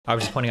I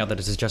was just pointing out that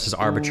this is just as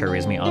arbitrary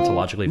as me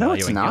ontologically No,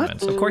 it's valuing not.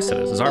 humans. Of course it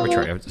is. It's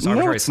arbitrary. It's No,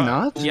 arbitrary it's as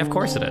fuck. not. Yeah, of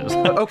course it is.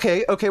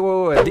 Okay,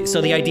 wait. So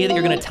the idea that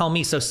you're going to tell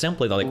me so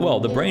simply that, like, well,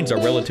 the brains are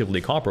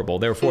relatively comparable,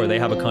 therefore they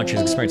have a conscious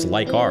experience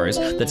like ours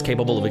that's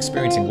capable of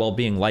experiencing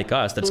well-being like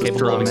us, that's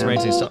capable of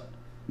experiencing...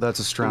 That's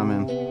a straw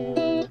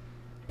man.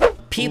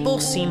 People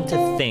seem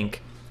to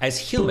think, as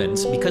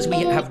humans, because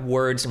we have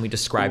words and we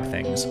describe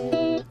things,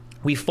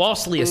 we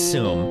falsely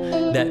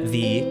assume that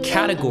the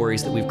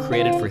categories that we've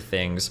created for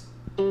things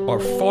are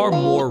far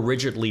more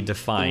rigidly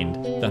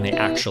defined than they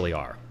actually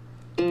are.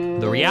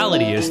 The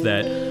reality is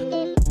that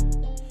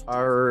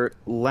our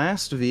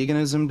last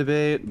veganism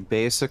debate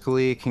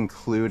basically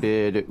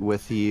concluded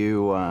with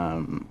you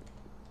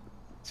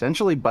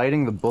essentially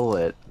biting the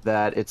bullet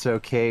that it's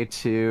okay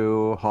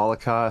to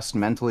Holocaust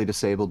mentally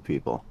disabled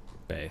people.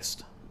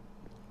 Based.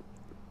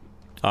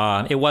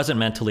 It wasn't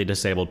mentally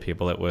disabled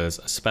people. It was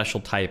a special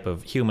type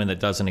of human that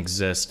doesn't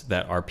exist,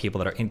 that are people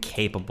that are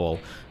incapable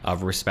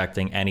of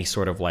respecting any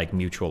sort of like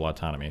mutual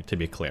autonomy, to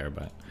be clear,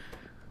 but...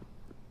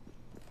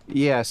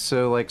 Yeah,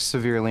 so like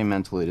severely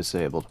mentally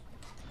disabled.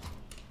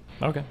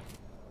 Okay.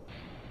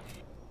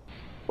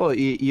 Well,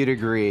 you'd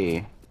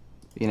agree,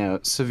 you know,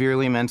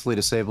 severely mentally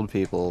disabled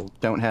people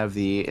don't have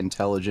the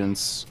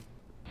intelligence,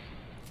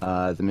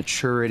 the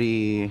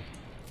maturity,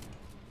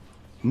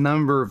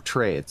 number of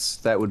traits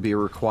that would be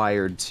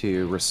required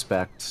to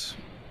respect,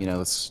 you know,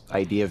 this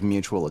idea of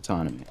mutual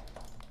autonomy.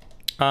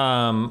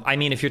 I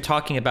mean, if you're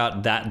talking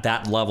about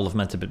that level of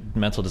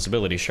mental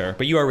disability, sure.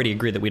 But you already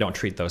agree that we don't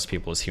treat those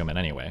people as human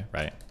anyway,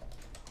 right?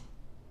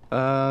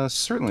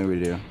 Certainly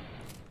we do.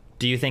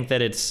 Do you think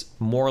that it's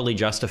morally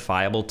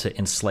justifiable to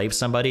enslave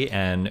somebody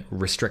and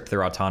restrict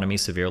their autonomy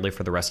severely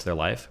for the rest of their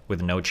life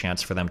with no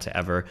chance for them to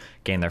ever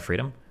gain their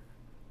freedom?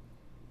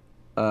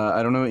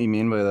 I don't know what you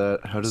mean by that.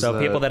 How does so that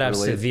people that have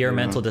relate severe to...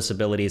 mental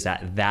disabilities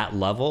at that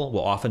level will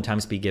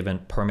oftentimes be given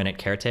permanent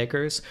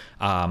caretakers.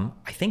 I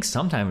think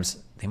sometimes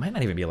they might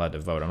not even be allowed to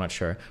vote, I'm not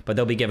sure, but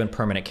they'll be given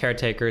permanent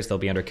caretakers, they'll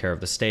be under care of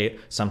the state.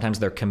 Sometimes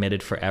they're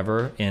committed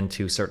forever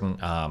into certain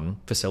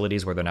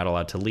facilities where they're not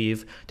allowed to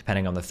leave,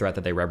 depending on the threat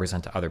that they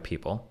represent to other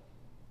people.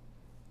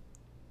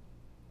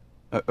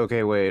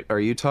 Okay, wait, are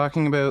you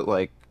talking about,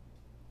 like,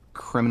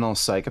 criminal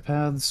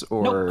psychopaths,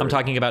 or... Nope, I'm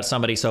talking about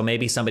somebody, so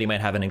maybe somebody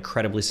might have an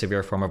incredibly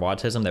severe form of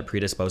autism that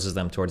predisposes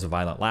them towards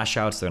violent lash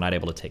outs. They're not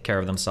able to take care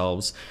of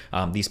themselves.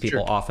 These people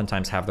Sure.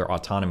 oftentimes have their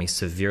autonomy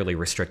severely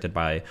restricted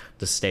by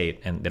the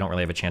state, and they don't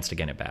really have a chance to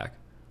gain it back.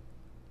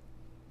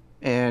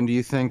 And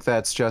you think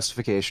that's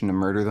justification to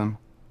murder them?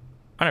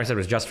 I never said it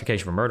was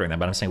justification for murdering them,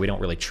 but I'm saying we don't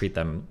really treat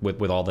them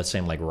with all the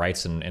same like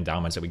rights and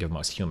endowments that we give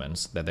most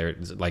humans. That they're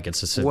like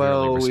it's a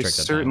severely restricted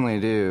we certainly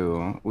thing.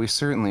 do. We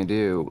certainly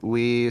do.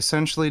 We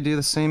essentially do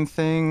the same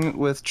thing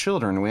with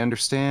children. We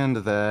understand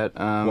that.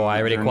 Well,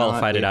 I already they're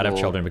qualified it not out of able-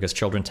 children because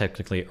children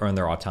technically earn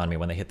their autonomy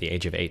when they hit the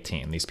age of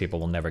 18. These people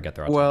will never get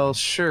their autonomy. Well,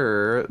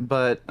 sure,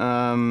 but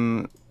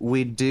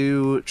we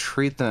do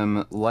treat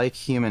them like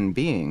human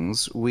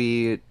beings.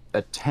 We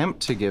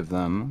attempt to give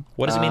them.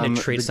 What does it mean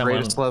to treat the someone?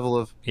 greatest level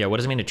of... Yeah, what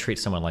does it mean to treat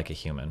someone like a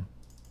human?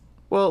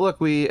 Well, look,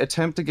 we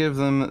attempt to give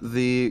them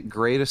the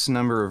greatest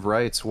number of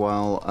rights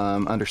while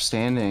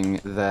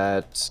understanding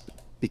that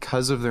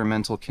because of their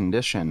mental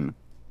condition,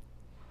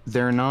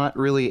 they're not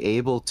really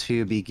able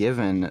to be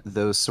given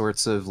those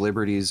sorts of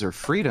liberties or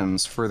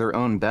freedoms for their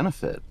own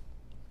benefit.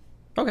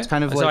 Okay. It's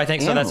kind of so like I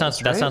think animals,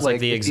 so. That right? sounds like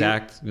the if you-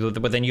 exact.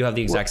 But then you have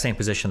the exact same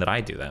position that I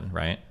do, then,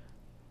 right?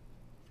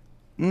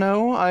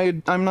 No,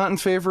 I'm not in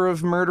favor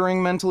of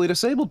murdering mentally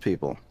disabled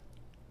people.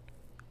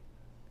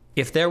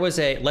 If there was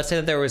a, let's say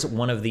that there was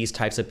one of these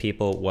types of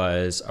people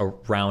was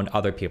around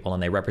other people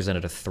and they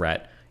represented a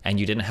threat, and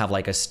you didn't have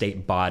like a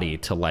state body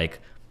to like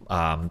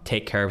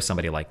take care of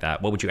somebody like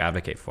that, what would you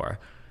advocate for?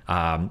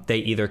 They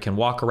either can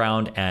walk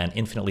around and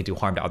infinitely do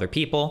harm to other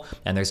people,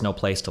 and there's no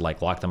place to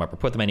like lock them up or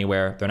put them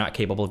anywhere. They're not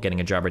capable of getting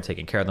a job or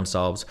taking care of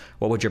themselves.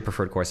 What would your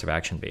preferred course of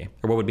action be?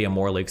 Or what would be a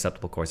morally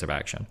acceptable course of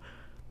action?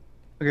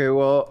 Okay,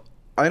 well,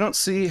 I don't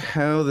see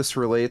how this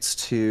relates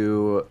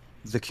to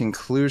the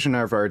conclusion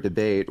of our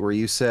debate where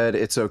you said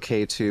it's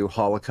okay to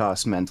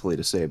Holocaust mentally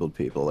disabled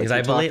people. Like, Because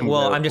I believe,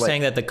 well, I'm just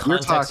saying that the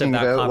context of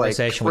that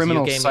conversation was you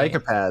criminal gave me...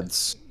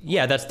 psychopaths.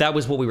 Yeah, that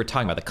was what we were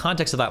talking about. The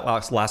context of that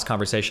last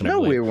conversation. I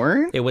No, believe. we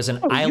weren't. It was an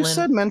Oh, island. You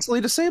said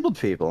mentally disabled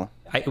people.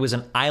 It was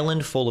an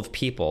island full of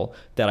people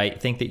that I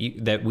think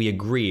that we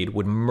agreed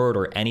would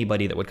murder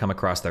anybody that would come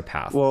across their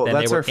path. Well, Then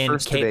that's they were our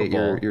first debate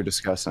you're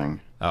discussing.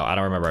 Oh, I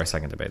don't remember our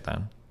second debate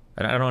then.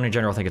 I don't in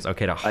general think it's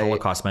okay to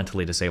Holocaust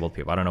mentally disabled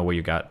people. I don't know where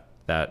you got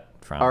that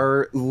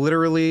from.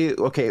 Literally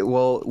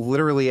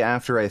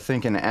after I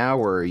think an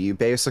hour, you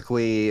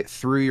basically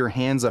threw your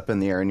hands up in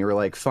the air and you were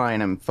like,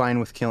 fine, I'm fine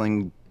with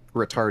killing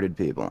retarded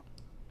people.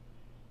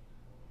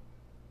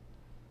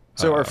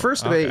 So our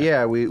first debate, okay.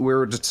 yeah,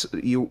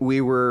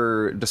 we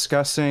were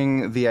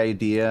discussing the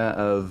idea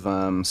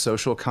of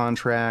social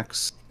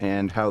contracts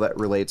and how that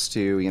relates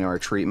to, you know, our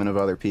treatment of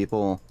other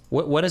people.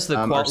 What is the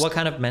what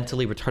kind of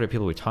mentally retarded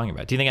people are we talking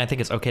about? Do you think I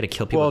think it's okay to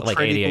kill people with like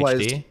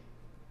ADHD?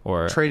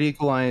 Or trade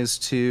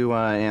equalized to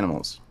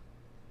animals.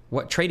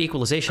 What trait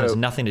equalization has So-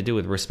 nothing to do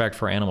with respect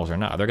for animals or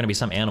not. There are going to be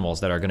some animals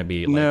that are going to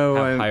be like, No,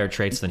 have I'm- higher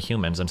traits than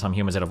humans, and some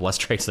humans that have less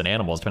traits than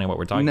animals, depending on what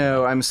we're talking about.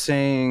 No, I'm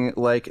saying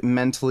like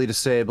mentally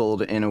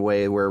disabled in a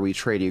way where we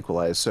trait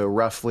equalize. So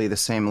roughly the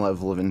same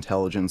level of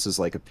intelligence as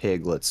like a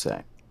pig, let's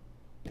say.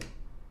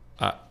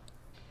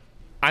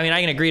 I mean,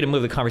 I can agree to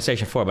move the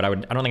conversation forward, but I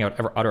don't think I would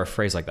ever utter a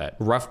phrase like that.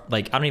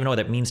 I don't even know what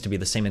that means to be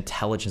the same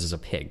intelligence as a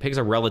pig. Pigs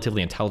are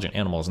relatively intelligent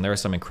animals, and there are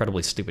some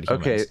incredibly stupid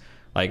humans. Okay.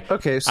 I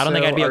Okay, don't think so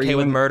I'd be are okay you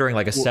with in- murdering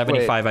like a wait.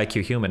 75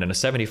 IQ human, and a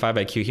 75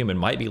 IQ human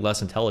might be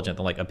less intelligent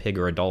than like a pig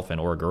or a dolphin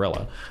or a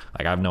gorilla.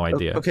 Like, I have no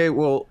idea. Okay,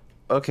 well,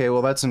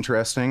 that's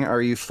interesting.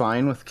 Are you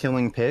fine with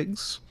killing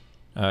pigs?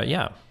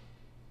 Yeah.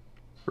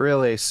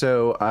 Really?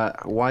 So,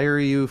 why are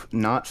you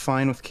not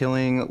fine with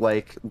killing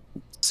like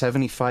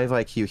 75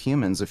 IQ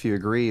humans if you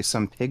agree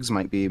some pigs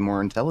might be more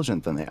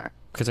intelligent than they are?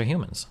 Because they're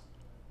humans.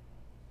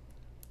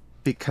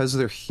 Because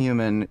they're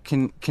human.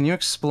 Can you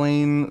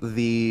explain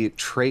the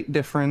trait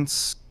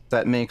difference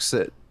that makes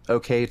it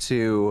okay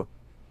to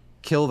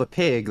kill the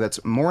pig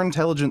that's more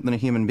intelligent than a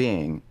human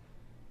being,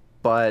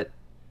 but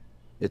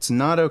it's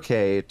not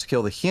okay to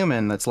kill the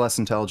human that's less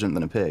intelligent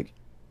than a pig?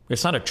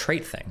 It's not a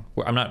trait thing.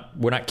 We're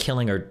not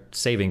killing or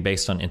saving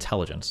based on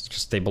intelligence. It's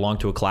just they belong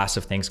to a class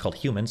of things called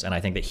humans, and I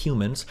think that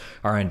humans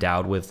are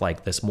endowed with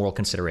like this moral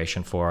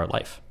consideration for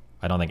life.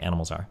 I don't think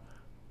animals are.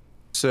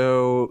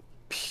 So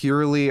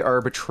purely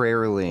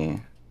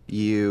arbitrarily,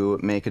 you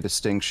make a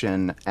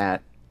distinction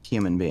at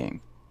human being.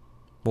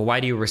 Well,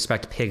 why do you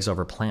respect pigs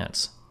over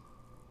plants?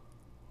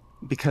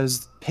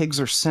 Because pigs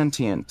are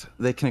sentient,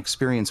 they can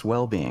experience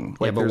well-being. Yeah,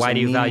 Like, but there's why a do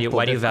you meaningful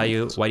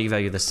value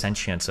difference. the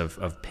sentience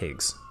of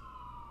pigs?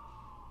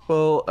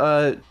 Well,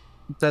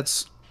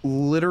 that's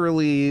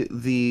literally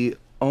the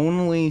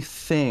only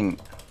thing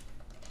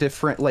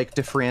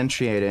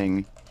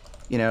differentiating,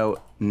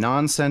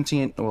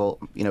 non-sentient,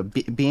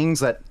 beings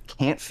that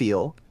can't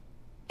feel,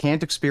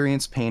 can't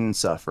experience pain and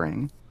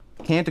suffering,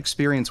 can't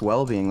experience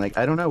well-being. Like,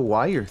 I don't know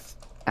why you're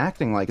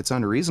acting like it's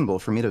unreasonable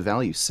for me to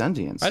value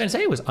sentience. I didn't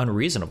say it was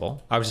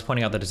unreasonable. I was just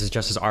pointing out that this is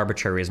just as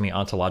arbitrary as me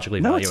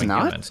ontologically No, it's valuing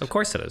not. humans. Of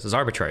course it is. It's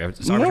arbitrary.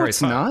 It's No, arbitrary it's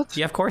as fuck. not.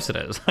 Yeah, of course it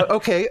is.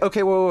 Okay,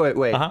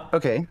 wait. Uh-huh.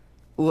 Okay,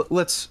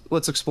 let's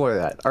explore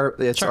that.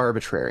 It's Sure.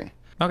 arbitrary.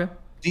 Okay.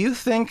 Do you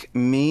think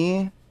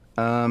me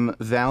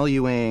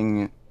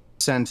valuing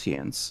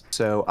sentience,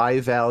 so I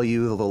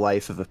value the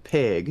life of a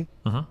pig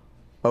Mhm.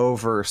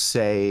 over,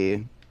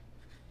 say,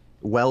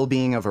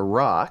 well-being of a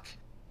rock,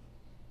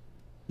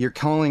 you're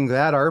calling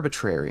that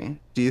arbitrary?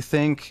 Do you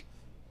think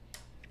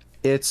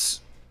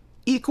it's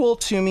equal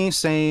to me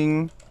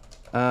saying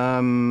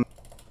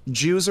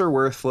Jews are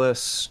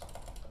worthless,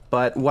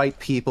 but white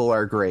people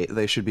are great,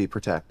 they should be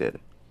protected?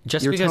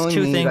 Just You're because telling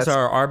two me things that's-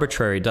 are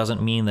arbitrary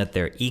doesn't mean that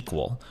they're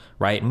equal,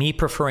 right? Me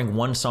preferring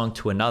one song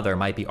to another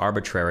might be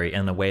arbitrary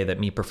in the way that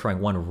me preferring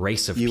one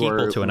race of You people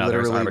are to another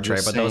is literally arbitrary.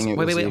 just But those saying it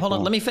wait, was hold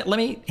on. equal. Let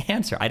me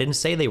answer. I didn't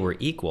say they were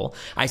equal.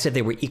 I said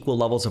they were equal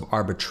levels of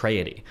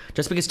arbitrariety.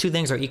 Just because two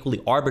things are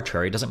equally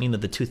arbitrary doesn't mean that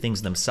the two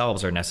things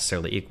themselves are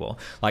necessarily equal.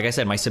 Like I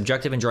said, my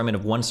subjective enjoyment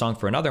of one song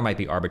for another might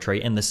be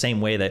arbitrary in the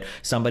same way that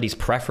somebody's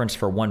preference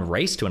for one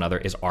race to another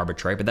is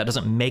arbitrary, but that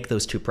doesn't make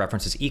those two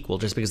preferences equal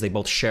just because they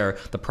both share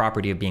the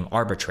property of being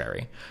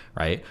arbitrary,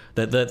 right?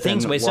 The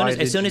things Then as why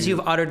soon did as you-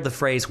 you've uttered the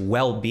phrase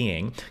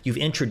well-being, you've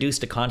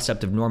introduced a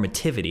concept of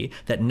normativity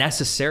that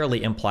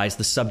necessarily implies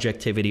the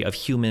subjectivity of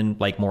human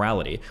like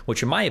morality,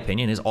 which in my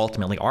opinion is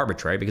ultimately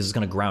arbitrary because it's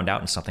going to ground out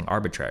in something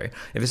arbitrary.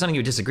 If there's something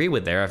you disagree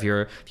with there, if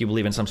you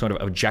believe in some sort of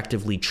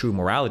objectively true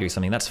morality or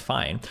something, that's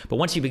fine. But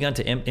once you begin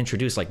to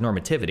introduce like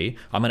normativity,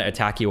 I'm going to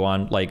attack you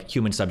on like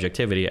human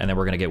subjectivity, and then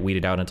we're going to get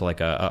weeded out into like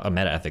a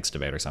meta ethics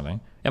debate or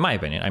something. In my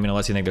opinion, I mean,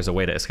 unless you think there's a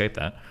way to escape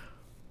that.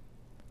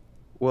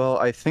 Well,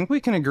 I think we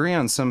can agree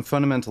on some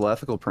fundamental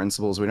ethical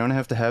principles. We don't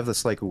have to have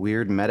this like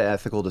weird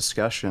meta-ethical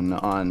discussion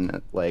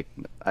on like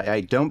I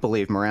don't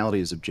believe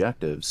morality is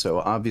objective, so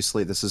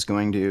obviously this is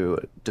going to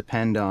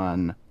depend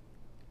on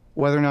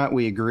whether or not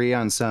we agree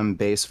on some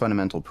base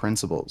fundamental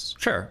principles.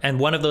 Sure. And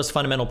one of those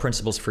fundamental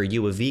principles for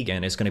you, a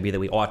vegan, is going to be that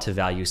we ought to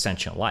value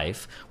sentient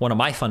life. One of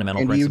my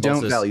fundamental And you principles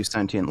don't is value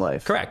sentient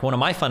life. correct. One of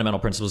my fundamental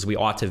principles is we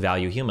ought to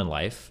value human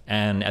life.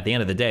 And at the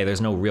end of the day, there's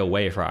no real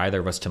way for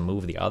either of us to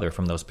move the other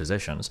from those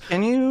positions.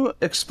 Can you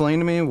explain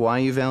to me why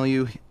you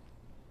value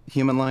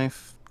human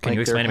life? Can Like,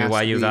 you there explain to me has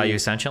why you be- value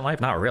sentient life?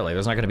 Not really.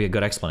 There's not going to be a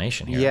good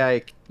explanation here.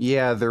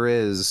 Yeah, there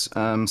is.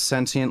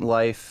 Sentient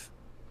life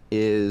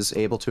is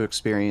able to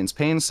experience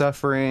pain,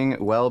 suffering,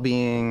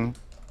 well-being.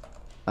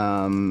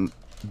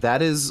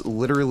 That is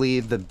literally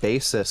the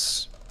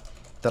basis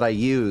that I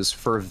use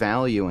for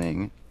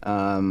valuing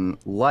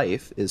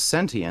life is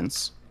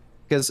sentience,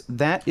 because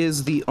that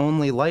is the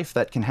only life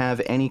that can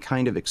have any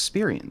kind of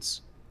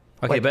experience.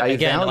 Okay, Like, but I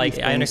again, value like I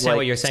things understand what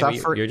like you're saying. But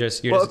suffer- you're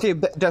just well, okay,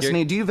 but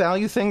Destiny, do you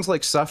value things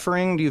like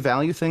suffering? Do you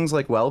value things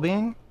like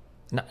well-being?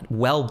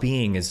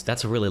 well-being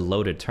that's a really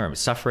loaded term.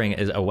 Suffering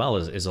is a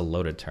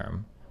loaded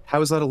term. How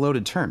is that a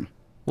loaded term?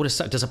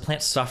 Does a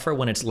plant suffer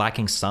when it's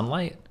lacking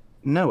sunlight?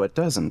 No, it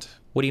doesn't.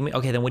 What do you mean?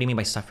 Okay, then what do you mean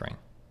by suffering?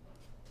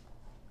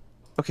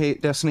 Okay,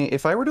 Destiny,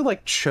 if I were to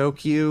like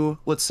choke you,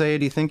 let's say,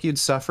 do you think you'd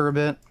suffer a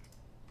bit?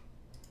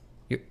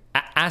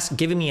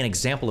 Giving me an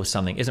example of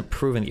something isn't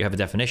proving that you have a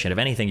definition. If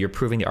anything, you're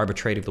proving the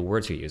arbitrarity of the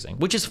words you're using,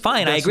 which is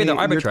fine. Destiny, I agree they're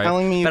arbitrary. You're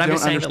telling me you but I'm don't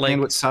just saying understand that,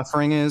 like, what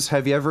suffering is?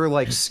 Have you ever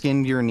like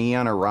skinned your knee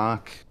on a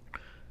rock?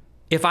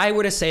 if I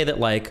were to say that,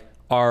 like,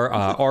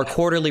 our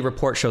quarterly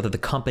report show that the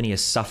company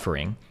is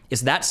suffering,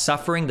 is that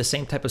suffering the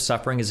same type of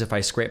suffering as if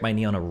I scrape my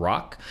knee on a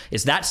rock?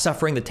 Is that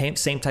suffering the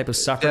same type of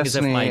suffering as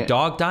if my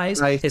dog dies?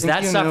 Is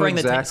that suffering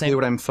exactly the same?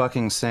 what I'm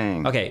fucking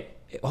saying? Okay,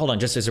 hold on,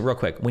 just as a real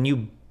quick. When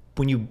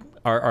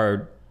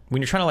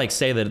you're trying to like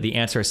say that the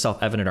answer is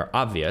self-evident or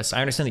obvious,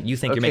 I understand that you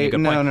think you're making a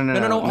good point.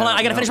 No. Hold on.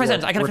 I gotta finish my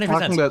sentence. We're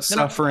talking about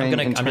suffering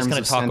I'm just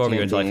gonna talk over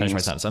you until I finish my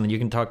sentence, and then you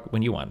can talk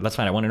when you want. That's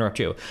fine. I won't interrupt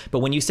you. But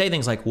when you say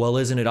things like, "Well,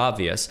 isn't it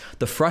obvious?"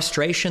 The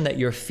frustration that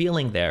you're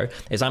feeling there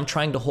is I'm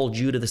trying to hold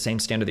you to the same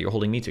standard that you're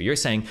holding me to. You're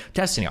saying,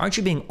 "Destiny, aren't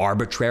you being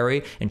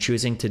arbitrary in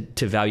choosing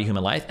to value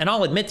human life?" And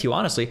I'll admit to you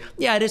honestly,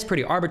 yeah, it is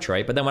pretty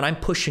arbitrary. But then when I'm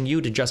pushing you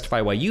to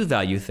justify why you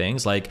value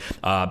things like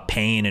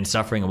pain and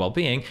suffering and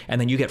well-being, and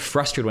then you get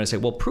frustrated when I say,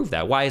 "Well, prove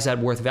that. Why is that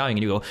worth valuing?"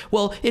 And you go,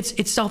 well,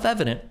 it's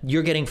self-evident.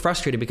 You're getting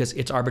frustrated because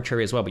it's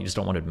arbitrary as well, but you just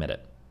don't want to admit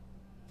it.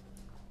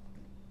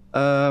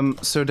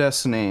 So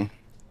Destiny,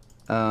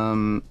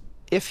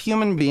 if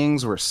human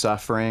beings were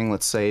suffering,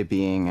 let's say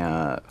being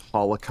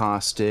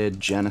holocausted,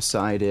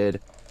 genocided,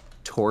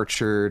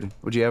 tortured,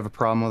 would you have a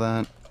problem with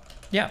that?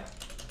 Yeah.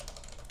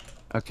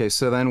 Okay,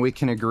 so then we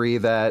can agree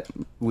that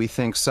we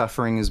think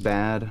suffering is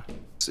bad.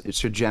 It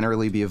should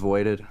generally be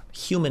avoided.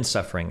 Human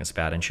suffering is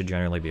bad and should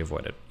generally be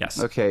avoided.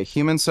 Yes. Okay,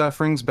 human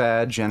suffering's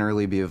bad,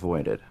 generally be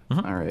avoided.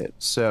 Mm-hmm. All right,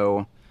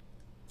 so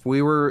if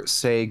we were,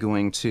 say,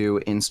 going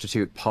to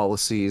institute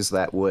policies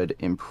that would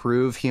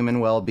improve human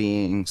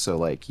well-being, so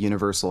like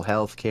universal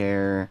health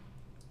care,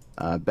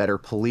 better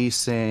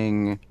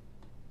policing,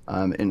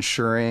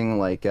 ensuring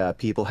like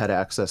people had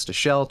access to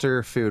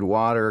shelter, food,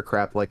 water,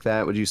 crap like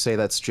that, would you say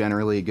that's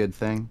generally a good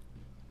thing?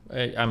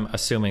 I'm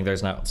assuming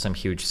there's not some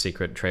huge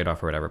secret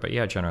trade-off or whatever, but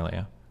yeah, generally,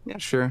 yeah. Yeah,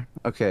 sure.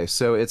 Okay,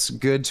 so it's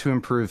good to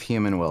improve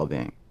human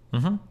well-being.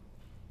 Mm-hmm.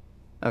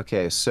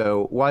 Okay,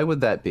 so why would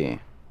that be?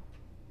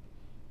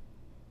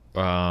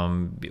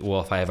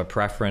 Well, if I have a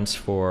preference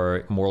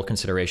for moral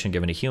consideration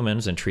given to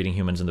humans and treating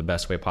humans in the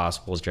best way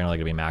possible is generally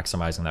going to be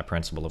maximizing that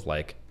principle of,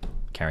 like,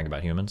 caring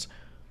about humans.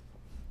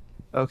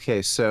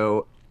 Okay,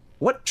 so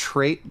what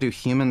trait do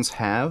humans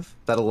have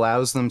that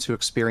allows them to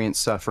experience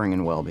suffering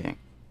and well-being?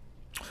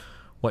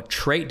 What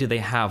trait do they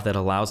have that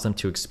allows them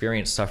to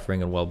experience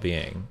suffering and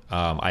well-being?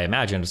 I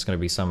imagine it's going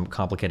to be some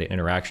complicated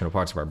interaction of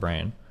parts of our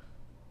brain.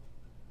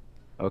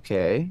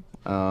 Okay,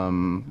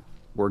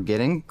 we're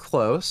getting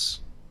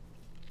close.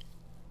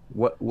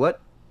 What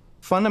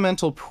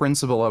fundamental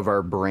principle of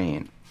our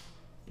brain,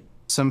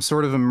 some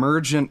sort of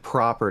emergent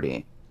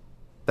property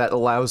that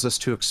allows us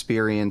to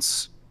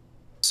experience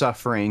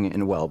suffering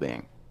and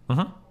well-being?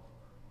 Mm-hmm.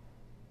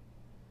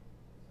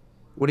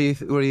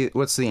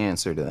 What's the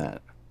answer to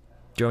that?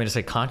 Do you want me to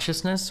say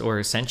consciousness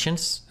or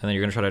sentience? And then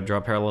you're going to try to draw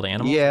a parallel to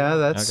animals? Yeah,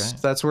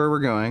 that's where we're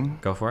going.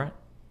 Go for it.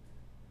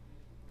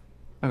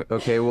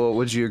 Okay, well,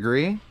 would you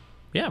agree?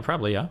 Yeah,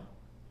 probably, yeah.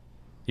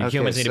 Okay,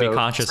 Humans need to be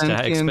conscious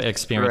to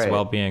experience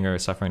well-being or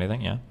suffering,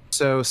 anything, yeah.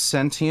 So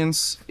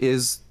sentience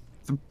is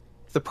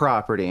the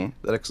property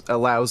that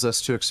allows us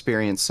to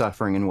experience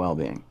suffering and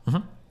well-being.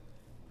 Mm-hmm.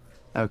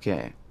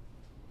 Okay.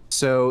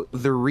 So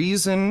the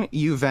reason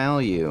you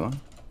value,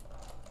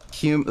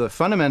 the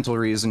fundamental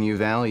reason you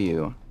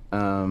value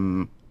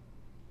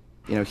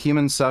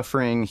human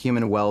suffering,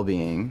 human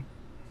well-being,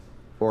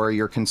 or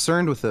you're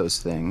concerned with those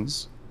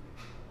things,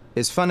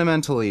 is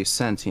fundamentally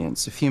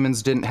sentience. If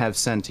humans didn't have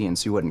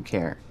sentience, you wouldn't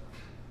care.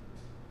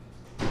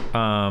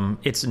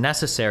 It's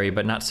necessary,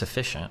 but not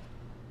sufficient.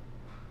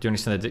 Do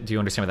you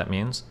understand what that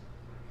means?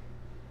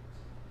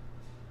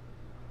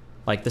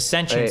 Like, the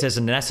sentience is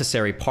a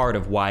necessary part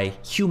of why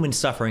human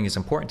suffering is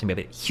important to me.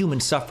 But human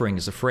suffering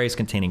is a phrase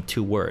containing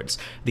two words.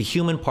 The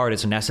human part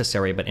is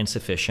necessary but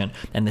insufficient,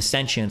 and the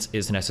sentience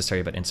is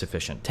necessary but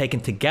insufficient.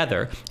 Taken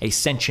together, a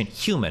sentient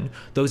human,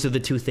 those are the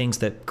two things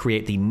that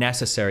create the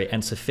necessary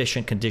and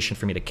sufficient condition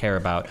for me to care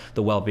about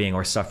the well-being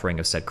or suffering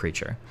of said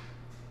creature.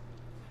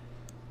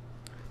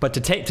 But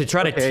to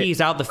try to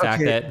tease out the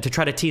fact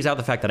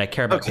that I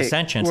care about the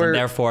sentience and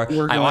therefore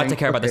I ought to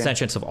care about the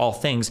sentience of all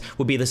things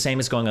would be the same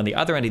as going on the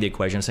other end of the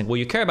equation and saying, well,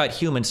 you care about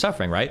human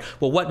suffering, right?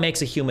 Well, what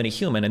makes a human?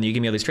 And you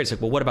give me all these traits. Like,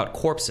 well, what about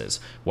corpses?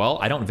 Well,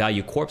 I don't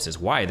value corpses.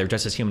 Why? They're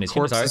just as human as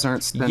humans are. Corpses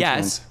aren't sentient.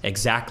 Yes,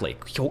 exactly.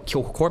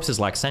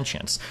 Corpses lack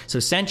sentience. So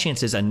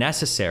sentience is a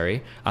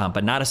necessary,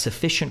 but not a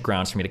sufficient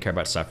grounds for me to care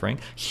about suffering.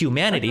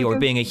 Humanity, or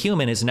being a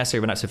human, is necessary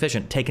but not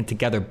sufficient. Taken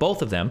together,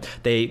 both of them,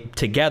 they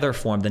together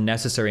form the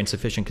necessary and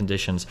sufficient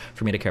conditions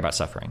for me to care about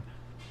suffering.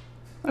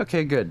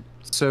 Okay, good.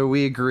 So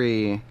we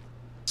agree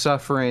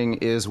suffering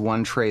is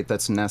one trait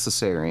that's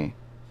necessary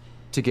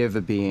to give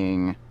a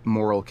being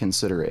moral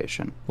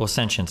consideration. Well,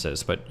 sentience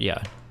is, but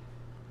yeah.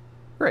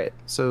 Right.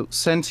 So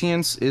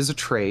sentience is a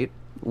trait,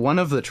 one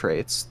of the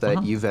traits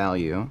that you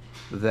value,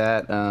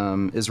 that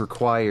is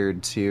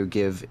required to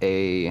give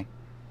a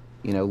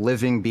you know,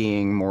 living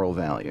being, moral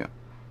value.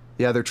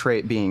 The other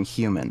trait being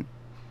human.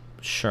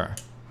 Sure.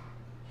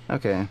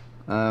 Okay.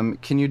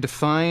 Can you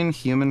define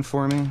human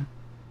for me?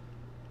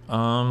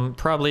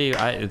 Probably,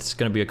 it's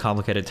going to be a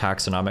complicated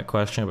taxonomic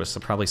question, but it's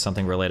probably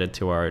something related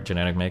to our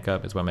genetic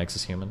makeup is what makes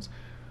us humans.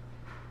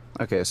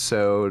 Okay,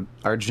 so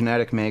our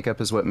genetic makeup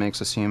is what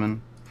makes us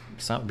human?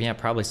 Yeah,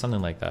 probably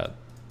something like that.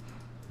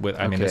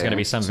 I mean, there's going to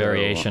be some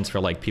variations for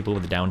like people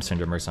with Down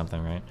syndrome or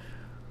something, right?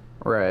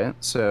 Right.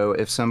 So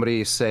if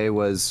somebody, say,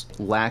 was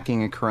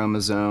lacking a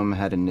chromosome,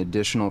 had an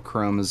additional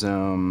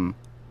chromosome,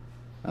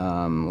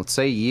 let's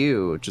say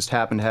you just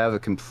happen to have a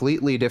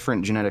completely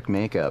different genetic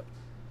makeup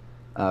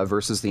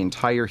versus the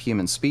entire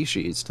human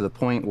species, to the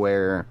point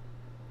where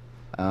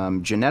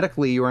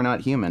genetically you are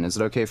not human. Is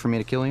it okay for me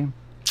to kill you?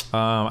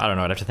 I don't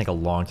know. I'd have to think a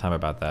long time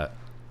about that.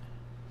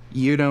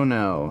 You don't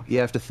know. You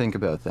have to think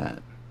about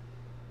that.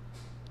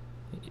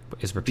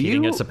 Is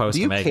repeating it supposed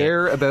to make it? Do you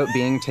care about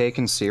being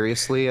taken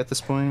seriously at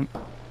this point?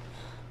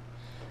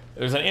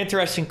 There's an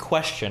interesting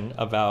question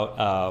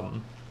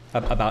about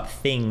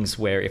things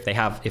where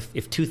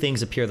if two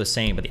things appear the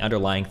same but the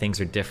underlying things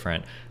are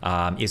different,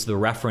 is the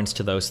reference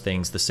to those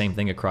things the same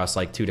thing across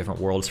like two different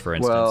worlds, for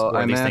instance? Well, or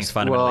are these things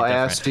fundamentally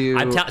different? Asked you,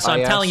 I'm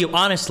telling you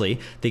honestly,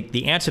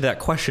 the answer to that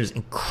question is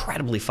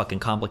incredibly fucking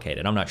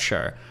complicated. I'm not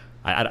sure.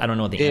 I don't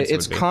know what the answer would be.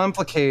 It's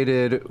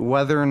complicated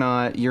whether or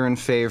not you're in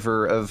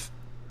favor of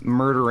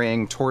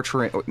murdering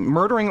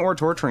or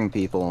torturing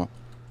people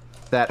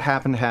that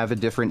happen to have a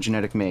different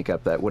genetic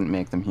makeup that wouldn't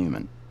make them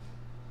human.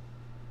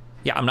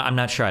 Yeah, I'm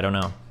not sure. I don't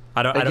know.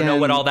 I don't know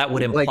what all that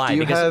would imply. Like, do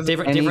you because have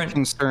any different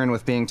concern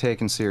with being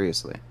taken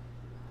seriously?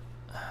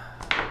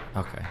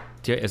 Okay.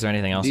 Is there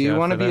anything else? Do you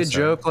want to be a or?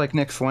 joke like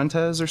Nick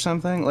Fuentes or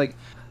something? Like,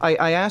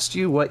 I asked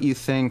you what you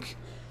think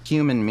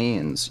human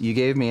means. You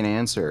gave me an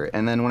answer,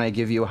 and then when I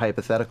give you a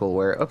hypothetical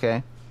where,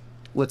 okay,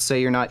 let's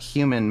say you're not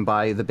human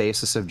by the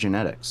basis of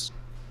genetics,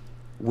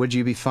 would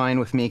you be fine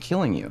with me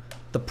killing you?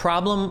 The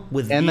problem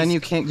with then you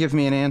can't give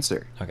me an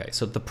answer. Okay,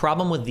 so the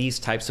problem with these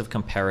types of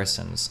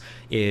comparisons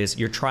is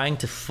you're trying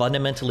to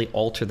fundamentally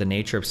alter the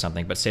nature of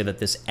something, but say that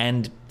this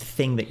end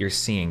thing that you're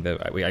seeing,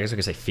 I guess I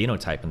could say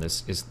phenotype in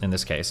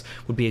this case,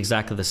 would be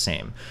exactly the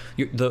same.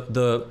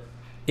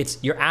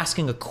 You're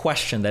asking a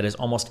question that is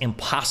almost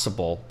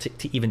impossible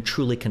to even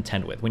truly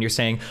contend with. When you're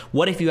saying,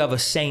 what if you have a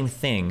same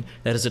thing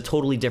that is a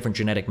totally different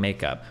genetic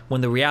makeup?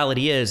 When the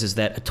reality is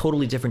that a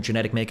totally different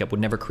genetic makeup would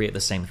never create the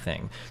same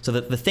thing. So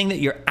that the thing that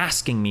you're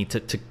asking me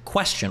to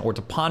question or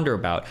to ponder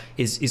about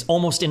is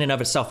almost in and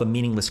of itself a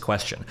meaningless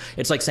question.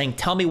 It's like saying,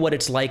 tell me what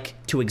it's like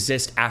to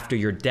exist after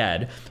you're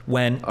dead,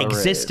 when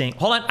existing...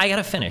 Hold on, I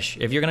gotta finish.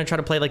 If you're gonna try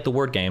to play like the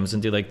word games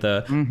and do like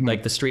the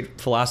like the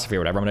street philosophy or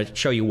whatever, I'm gonna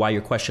show you why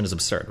your question is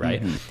absurd,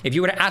 right? If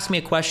you were to ask me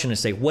a question and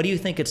say, what do you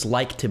think it's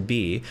like to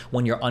be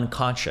when you're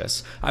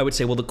unconscious? I would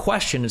say, well, the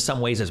question in some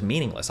ways is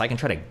meaningless. I can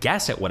try to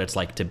guess at what it's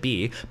like to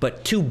be,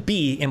 but to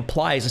be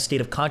implies a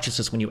state of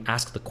consciousness when you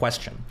ask the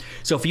question.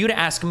 So for you to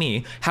ask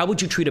me, how would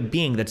you treat a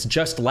being that's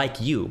just like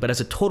you, but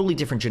has a totally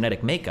different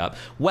genetic makeup?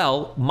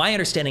 Well, my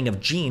understanding of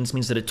genes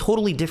means that a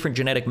totally different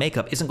genetic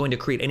makeup isn't going to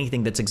create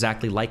anything that's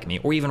exactly like me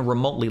or even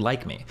remotely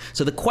like me.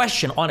 So the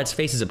question on its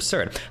face is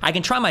absurd. I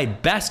can try my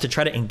best to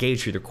try to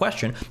engage with your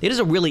question. It is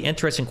a really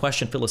interesting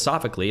question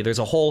philosophically. There's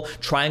a whole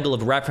triangle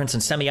of reference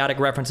and semiotic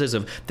references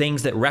of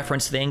things that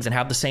reference things and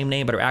have the same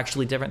name but are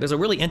actually different. There's a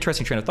really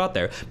interesting train of thought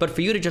there. But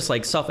for you to just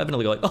like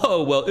self-evidently go like,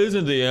 oh, well,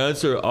 isn't the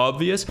answer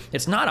obvious?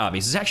 It's not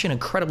obvious. It's actually an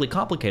incredibly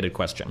complicated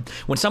question.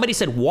 When somebody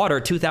said water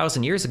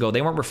 2,000 years ago,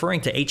 they weren't referring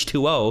to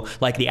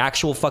H2O like the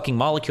actual fucking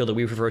molecule that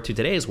we refer to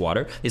today as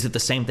water. Is it the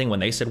same thing when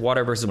they said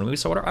water versus when we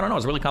said water? I don't know.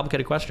 It's a really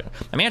complicated question.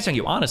 I'm answering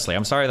you honestly.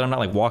 I'm sorry that I'm not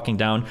like walking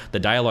down the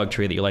dialogue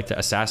tree that you like to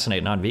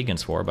assassinate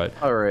non-vegans for, but...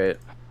 All right.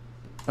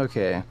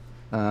 Okay.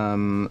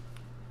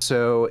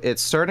 So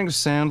it's starting to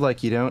sound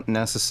like you don't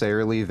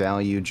necessarily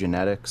value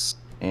genetics,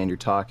 and you're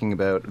talking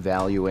about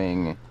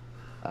valuing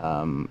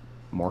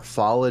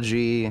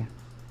morphology,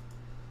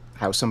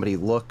 how somebody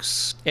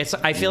looks.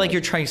 I feel like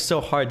you're trying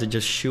so hard to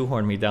just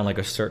shoehorn me down like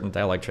a certain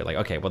dialect trait. Like,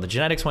 okay, well, the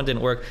genetics one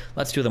didn't work.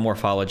 Let's do the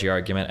morphology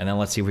argument, and then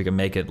let's see if we can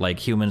make it like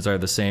humans are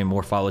the same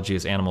morphology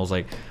as animals.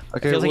 Like,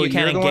 okay, it feels like you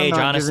can't engage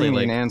honestly. Giving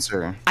like, me an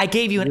answer. I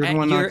gave you an answer. You're the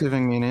one not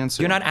giving me an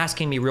answer. You're not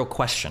asking me real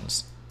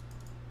questions.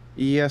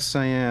 Yes,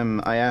 I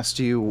am. I asked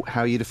you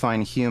how you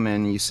define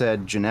human. You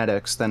said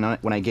genetics. Then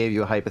when I gave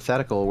you a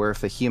hypothetical where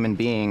if a human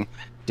being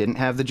didn't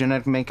have the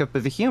genetic makeup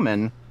of a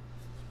human,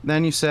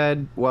 then you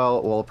said,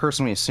 well, a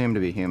person we assume to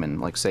be human,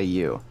 like say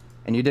you,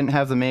 and you didn't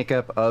have the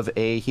makeup of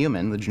a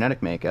human, the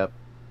genetic makeup,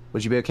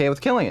 would you be okay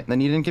with killing it? Then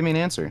you didn't give me an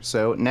answer.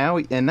 So now,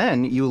 and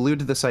then you allude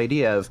to this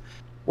idea of,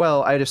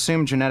 well, I'd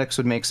assume genetics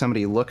would make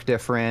somebody look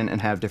different and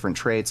have different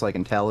traits like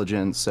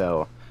intelligence,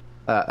 so...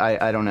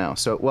 I don't know.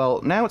 So,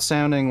 well, now it's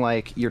sounding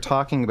like you're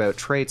talking about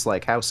traits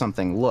like how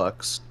something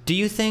looks. Do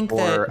you think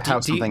that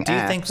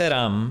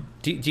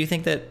do you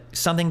think that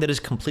something that is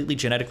completely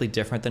genetically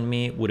different than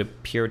me would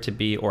appear to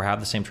be or have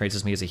the same traits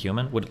as me as a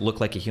human? Would it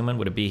look like a human?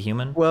 Would it be a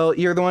human? Well,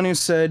 you're the one who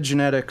said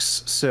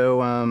genetics,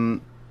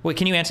 so Wait,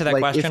 can you answer that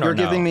Like, question if you're or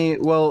no? giving me,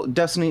 well,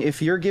 Destiny,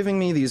 if you're giving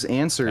me these he's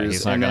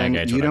answers not and gonna then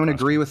engage you with that don't question.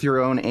 agree with your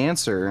own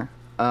answer,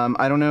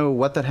 I don't know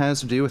what that has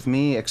to do with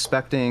me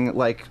expecting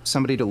like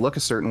somebody to look a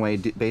certain way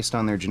based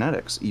on their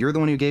genetics. You're the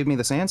one who gave me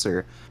this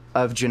answer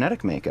of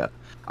genetic makeup.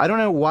 I don't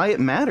know why it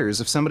matters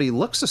if somebody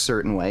looks a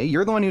certain way.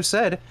 You're the one who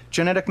said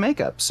genetic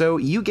makeup. So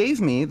you gave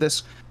me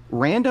this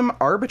random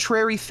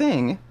arbitrary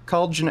thing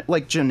called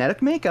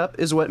genetic makeup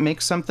is what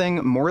makes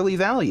something morally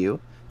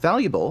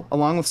valuable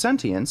along with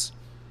sentience.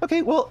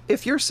 Okay, well,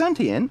 if you're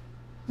sentient,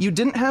 you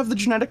didn't have the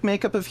genetic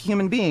makeup of a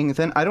human being,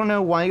 then I don't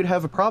know why you'd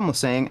have a problem with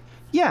saying,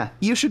 yeah,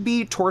 you should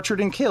be tortured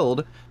and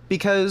killed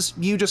because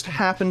you just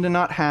happen to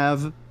not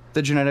have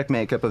the genetic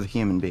makeup of a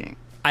human being.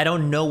 I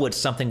don't know what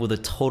something with a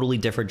totally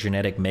different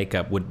genetic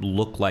makeup would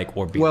look like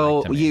or be Well,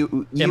 like to me.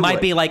 you it might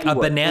would. be like You a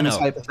would, in banana, this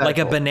like a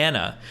hypothetical.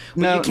 banana.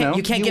 But No, you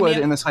can't you give would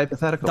me in this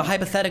hypothetical. the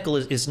hypothetical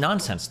is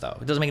nonsense though.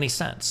 It doesn't make any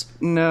sense.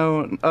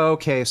 No,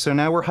 okay, so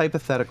now we're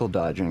hypothetical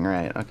dodging,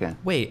 right? Okay.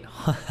 Wait,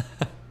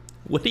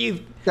 what do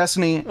you?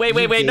 Destiny. Wait,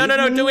 you no,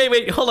 gave me-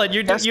 wait, hold on.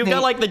 You've Destiny,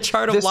 got like the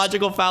chart of this-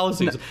 logical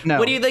fallacies. No,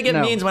 what do you think it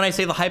no. means when I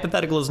say the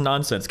hypothetical is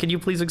nonsense? Can you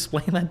please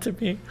explain that to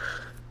me?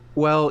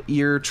 Well,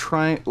 you're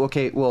trying.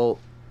 Okay, well,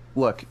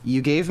 look,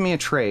 you gave me a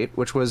trait,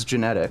 which was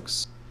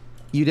genetics.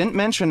 You didn't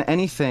mention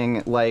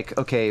anything like,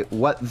 okay,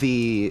 what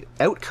the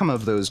outcome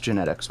of those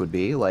genetics would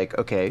be. Like,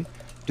 okay,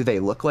 do they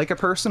look like a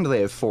person? Do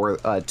they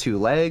have two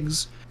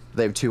legs? Do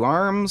they have two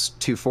arms?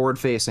 Two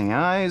forward-facing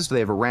eyes? Do they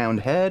have a round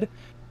head?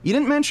 You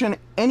didn't mention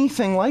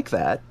anything like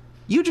that.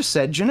 You just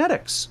said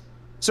genetics.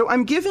 So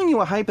I'm giving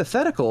you a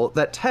hypothetical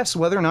that tests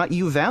whether or not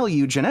you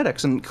value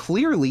genetics, and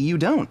clearly you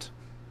don't.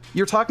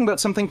 You're talking about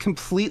something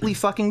completely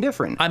fucking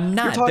different. I'm You're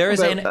not.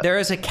 talking There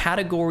is a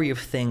category of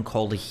thing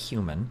called a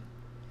human.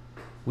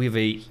 We have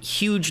a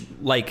huge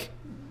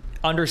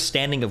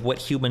understanding of what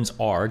humans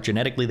are.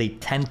 Genetically, they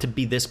tend to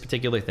be this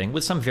particular thing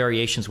with some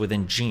variations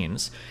within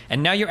genes.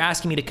 And now you're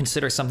asking me to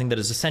consider something that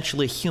is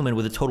essentially a human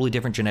with a totally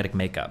different genetic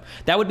makeup.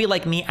 That would be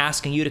like me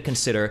asking you to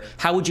consider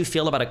how would you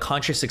feel about a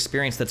conscious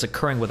experience that's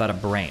occurring without a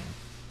brain?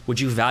 Would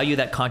you value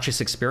that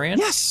conscious experience?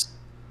 Yes.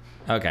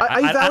 Okay.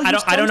 I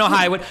I don't know how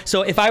I would.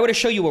 So if I were to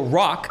show you a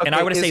rock and I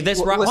Okay, were to say this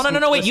rock. listen, Hold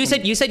on, no, wait.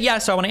 listen. You said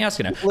yes, so I want to ask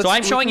you now. So Let's-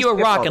 I'm showing we you a can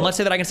skip rock, all and that. let's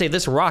say that I can say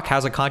this rock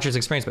has a conscious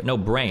experience but no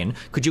brain.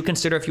 Could you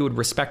consider if you would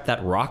respect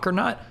that rock or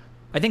not?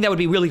 I think that would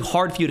be really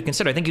hard for you to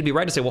consider. I think you'd be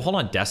right to say, well, hold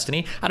on,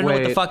 Destiny. I don't know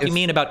what the Wait, fuck you if-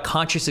 mean about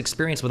conscious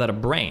experience without a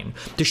brain.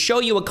 To show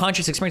you a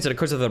conscious experience that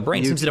occurs without a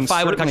brain You seems to can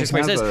defy what a conscious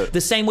certainly experience is. have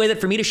The same way that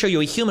for me to show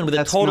you a human with a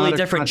That's totally not a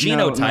different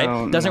no,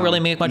 genotype doesn't no,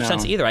 really make much no,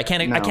 sense either. I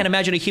can't no.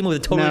 imagine a human with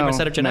a totally different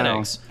set of No, no.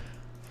 genetics.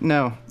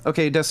 No.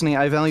 Okay, Destiny,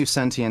 I value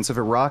sentience. If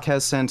a rock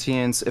has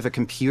sentience, if a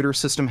computer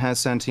system has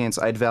sentience,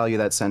 I'd value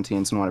that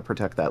sentience and want to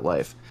protect that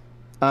life.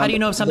 How do you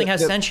know if something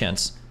has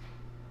sentience?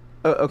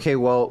 Okay,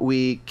 well,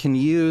 we can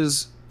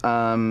use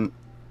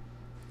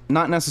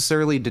not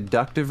necessarily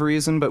deductive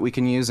reason, but we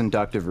can use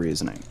inductive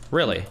reasoning.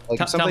 Really? Like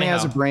Tell if something me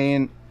has how. a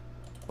brain,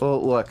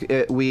 well, look,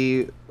 if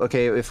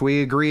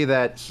we agree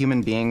that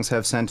human beings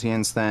have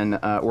sentience, then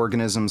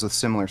organisms with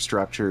similar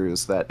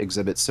structures that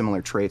exhibit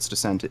similar traits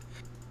to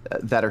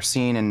that are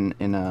seen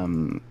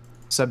in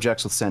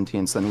subjects with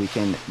sentience, then we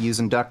can use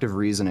inductive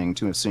reasoning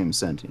to assume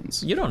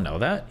sentience. You don't know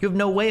that. You have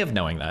no way of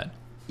knowing that.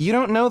 You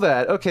don't know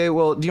that. Okay,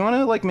 well, do you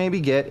want to maybe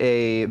get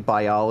a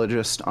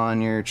biologist on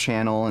your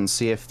channel and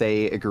see if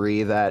they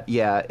agree that,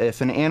 yeah,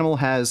 if an animal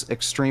has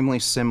extremely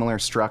similar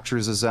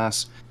structures as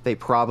us, they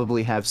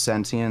probably have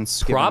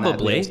sentience? given that they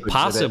Probably, also exhibit-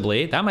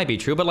 possibly, that might be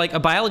true. But a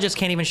biologist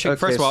can't even show. Okay,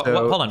 First of all,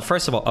 so- hold on.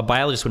 First of all, a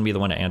biologist wouldn't be the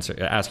one to ask you.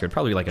 It'd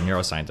probably be like a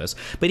neuroscientist.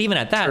 But even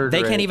at that, Sure,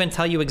 they great. can't even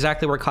tell you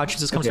exactly where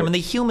consciousness comes Okay. from in the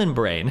human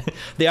brain.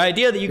 The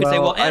idea that you could say,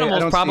 Well, well, I animals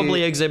don't probably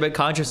see- exhibit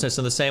consciousness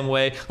in the same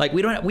way.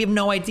 We have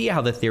no idea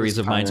how the theories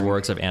of minds tiring.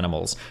 works of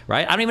animals,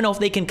 right? I don't even know if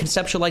they can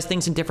conceptualize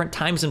things in different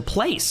times and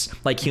place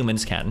like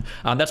humans can.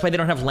 That's why they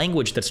don't have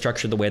language that's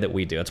structured the way that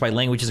we do. That's why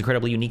language is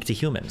incredibly unique to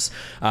humans.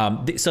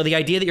 So the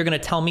idea that you're going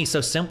to tell me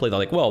so simply, they're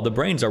like, well, the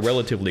brains are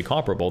relatively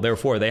comparable,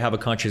 therefore they have a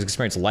conscious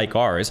experience like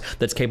ours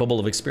that's capable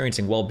of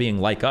experiencing well-being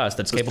like us,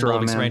 that's capable straw of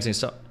man. experiencing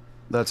so.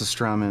 That's a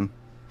straw man.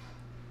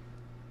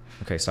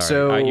 Okay, sorry.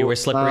 So, You were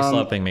slippery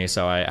sloping me,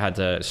 so I had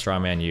to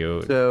strawman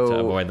you So- to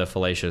avoid the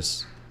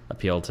fallacious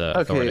appeal to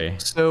Okay, authority.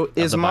 so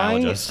is the my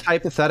biologist.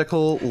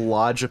 hypothetical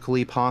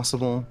logically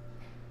possible?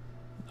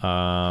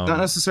 Not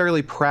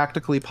necessarily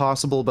practically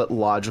possible, but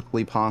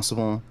logically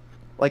possible.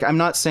 I'm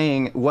not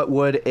saying what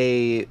would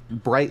a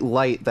bright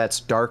light that's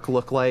dark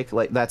look like.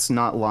 That's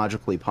not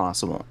logically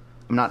possible.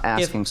 I'm not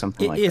asking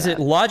something like Is that. it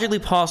logically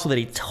possible that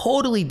a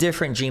totally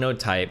different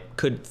genotype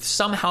could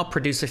somehow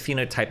produce a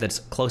phenotype that's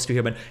close to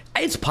human?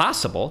 It's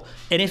possible.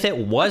 And if it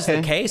was the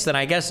Okay. case, then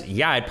I guess,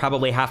 yeah, I'd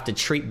probably have to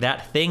treat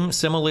that thing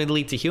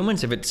similarly to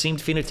humans if it seemed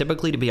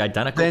phenotypically to be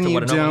identical Then to you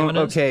what a normal don't. human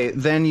is. Okay,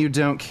 then you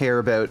don't care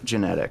about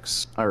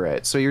genetics. All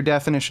right. So your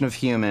definition of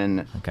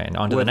human. Okay, and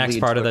on to the would next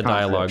lead part to of the a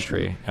dialogue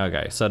tree. contradiction.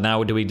 Okay, so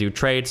now do we do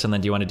traits, and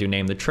then do you want to do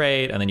name the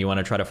trait, and then you want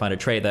to try to find a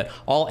trait that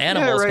all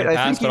animals right, can I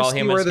pass, think but you all see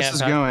humans where this can't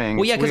is pass? going.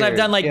 Well, yeah, It's because I've weird.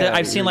 done like yeah,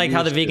 I've seen you're like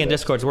how the used to vegan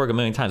this. discords work a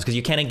million times because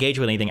you can't engage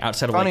with anything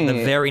outside of like Funny.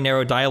 the very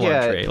narrow dialogue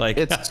Yeah, tree. Like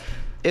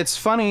it's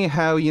funny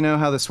how you know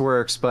how this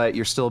works, but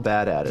you're still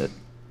bad at it.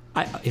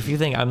 if you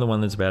think I'm the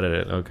one that's bad at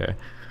it, okay.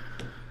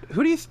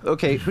 Who do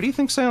you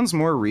think sounds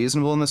more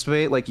reasonable in this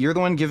debate? Like, you're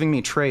the one giving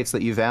me traits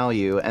that you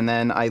value, and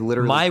then I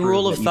literally My prove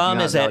rule of that you do thumb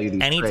not is that value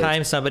these anytime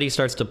traits. somebody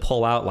starts to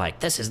pull out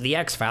like this is the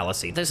X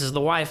fallacy, this is the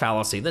Y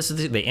fallacy, this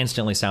is they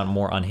instantly sound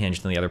more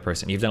unhinged than the other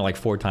person. You've done it like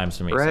 4 times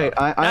to me. Right,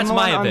 So I'm that's the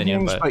my one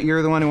opinion. unhinged, but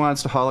you're the one who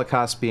wants to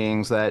Holocaust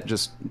beings that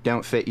just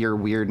don't fit your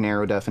weird,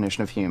 narrow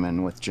definition of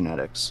human with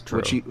genetics, True.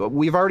 which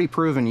we've already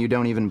proven you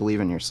don't even believe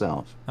in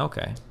yourself.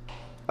 Okay.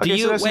 Okay, Do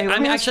you? so Destiny, Wait, let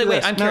I'm me ask actually you wait.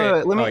 this. I'm No,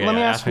 curious. let me Oh, yeah,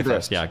 ask me you this.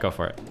 first. Yeah, go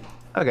for it.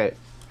 Okay,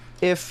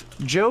 if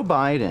Joe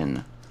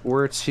Biden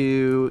were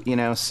to,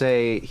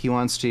 say he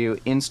wants to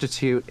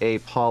institute a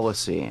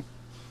policy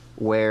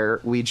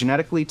where we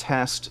genetically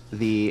test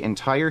the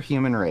entire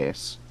human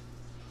race,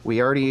 we've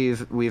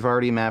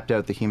already mapped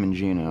out the human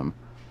genome.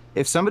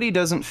 If somebody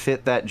doesn't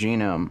fit that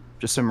genome,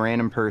 just some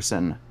random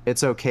person,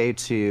 it's okay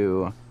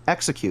to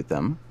execute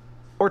them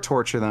or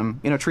torture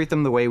them, treat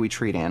them the way we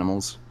treat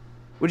animals.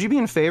 Would you be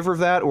in favor of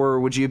that, or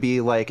would you be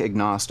like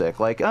agnostic?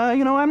 Like,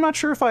 I'm not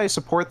sure if I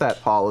support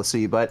that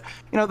policy, but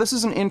this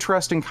is an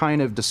interesting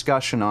kind of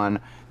discussion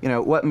on,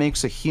 what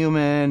makes a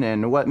human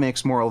and what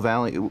makes moral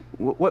value.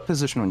 What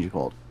position would you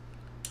hold?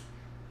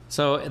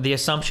 So the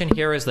assumption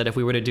here is that if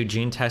we were to do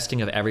gene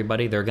testing of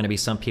everybody, there are going to be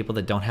some people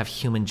that don't have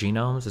human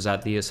genomes. Is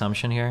that the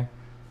assumption here?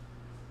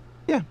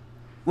 Yeah,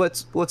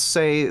 let's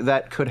say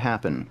that could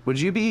happen. Would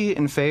you be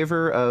in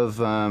favor of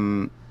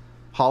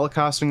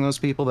holocausting those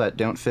people that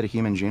don't fit a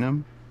human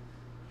genome?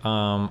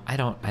 I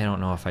don't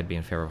know if I'd be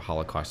in favor of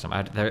Holocaust.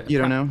 You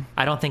don't know?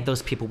 I don't think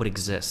those people would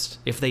exist.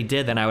 If they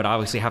did, then I would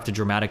obviously have to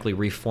dramatically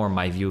reform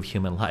my view of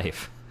human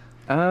life.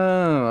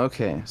 Oh,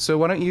 okay. So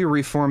why don't you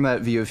reform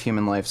that view of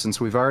human life, since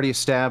we've already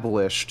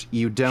established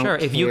you don't Sure,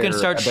 if you can care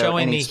start about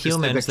showing any me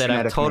humans specific that have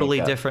genetic totally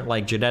makeup. different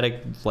like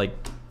genetic like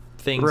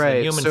things Right,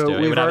 than humans so do,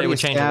 we've it already would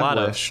change a lot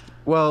of. established.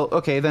 Well,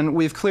 okay, then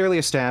we've clearly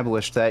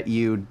established that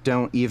you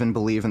don't even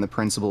believe in the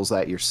principles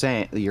that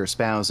you're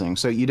espousing.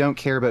 So you don't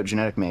care about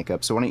genetic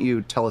makeup. So why don't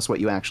you tell us what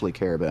you actually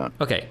care about?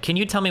 Okay, can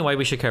you tell me why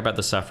we should care about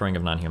the suffering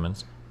of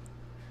non-humans?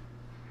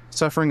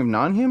 Suffering of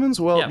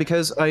non-humans? Well, Yeah.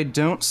 because I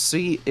don't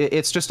see...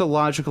 It's just a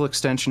logical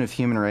extension of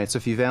human rights.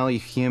 If you value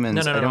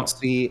humans, No, I don't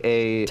see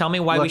a... Tell me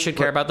why we should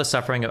care about the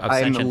suffering of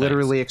I'm sentient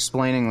literally things.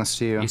 explaining this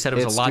to you. You said it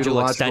was It's a due to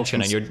logical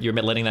extension, and you're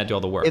letting that do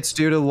all the work. It's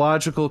due to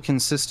logical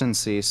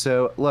consistency.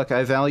 So, look,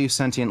 I value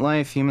sentient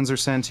life. Humans are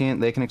sentient.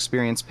 They can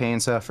experience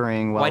pain,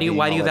 suffering, Why do you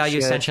well-being, all that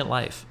value shit. sentient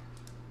life?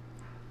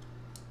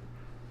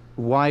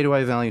 Why do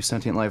I value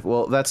sentient life?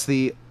 Well, that's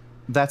the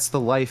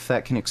life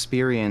that can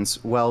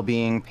experience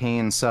well-being,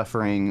 pain,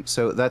 suffering.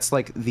 So that's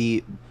like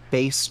the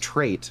base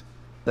trait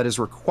that is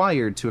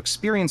required to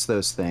experience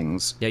those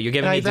things. Yeah, you're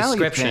giving And me I value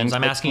descriptions. things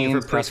I'm like asking you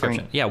pain, for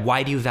prescription. suffering. Yeah,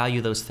 why do you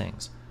value those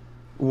things?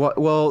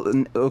 Well,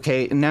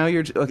 okay, now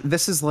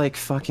this is like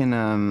fucking,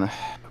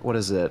 what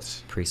is it?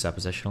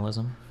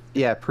 Presuppositionalism?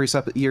 Yeah,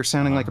 you're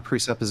sounding like a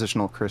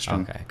presuppositional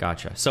Christian. Okay,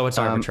 gotcha. So it's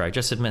arbitrary.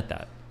 Just admit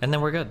that, and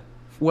then we're good.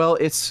 Well,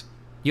 it's...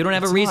 You don't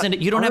have a It's reason.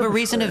 not You don't have a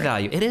reason to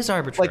arbitrary. value. It is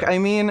arbitrary. Like, I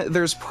mean,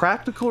 there's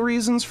practical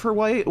reasons for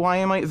why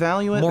I might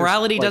value it.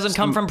 Morality There's, like, doesn't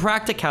come some- from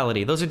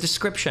practicality. Those are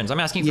descriptions. I'm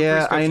asking for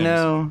Yeah, I prescriptions.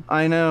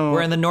 know.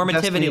 We're in the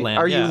normativity Destiny, land,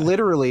 Are yeah. you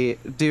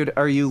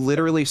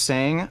literally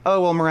saying,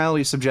 oh, well,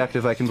 morality is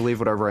subjective, I can believe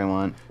whatever I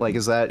want? Like,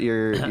 is that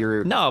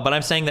your... No, but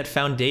I'm saying that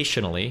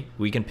foundationally,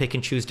 we can pick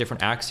and choose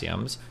different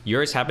axioms.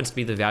 Yours happens to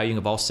be the valuing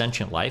of all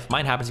sentient life.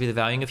 Mine happens to be the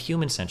valuing of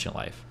human sentient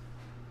life.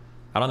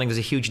 I don't think there's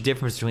a huge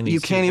difference between these You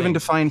two can't even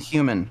things. define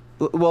human.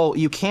 Well,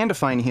 you can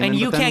define human, And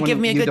you but then can't when give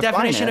me a you good define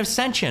definition it- of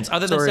sentience,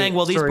 other than Sorry, saying,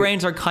 well, these sorry.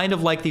 brains are kind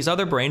of like these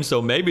other brains,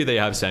 so maybe they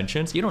have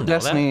sentience. You don't know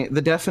Destiny,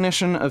 the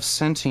definition of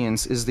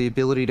sentience is the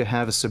ability to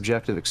have a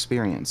subjective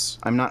experience.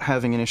 I'm not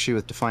having an issue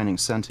with defining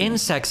that. sentience.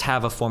 Insects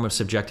have a form of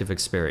subjective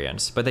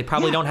experience, but they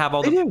probably Yeah, don't have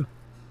all they the... do.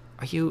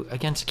 Are you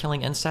against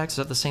killing insects? Is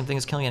that the same thing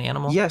as killing an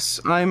animal?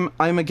 Yes, I'm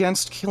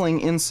against killing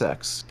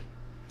insects.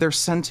 They're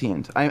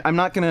sentient. I'm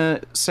not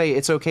gonna say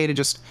it's okay to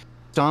just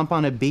stomp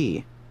on a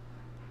bee.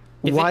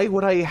 Why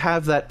would I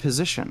have that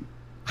position?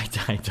 I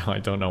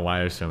don't know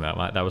why I assumed that.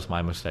 That was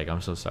my mistake. I'm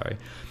so sorry.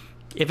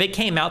 If it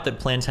came out that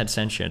plants had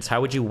sentience,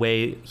 how would you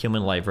weigh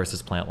human life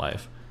versus plant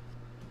life?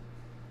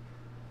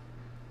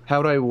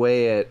 How do I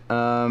weigh it?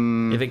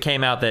 If it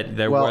came out that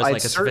there Well, was I'd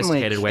like a certainly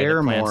sophisticated way care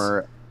that plants...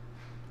 more.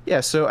 Yeah,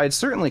 so I'd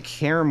certainly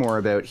care more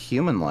about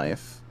human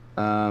life.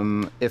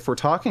 If we're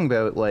talking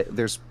about like,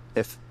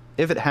 if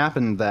it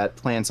happened that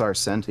plants are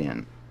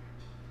sentient,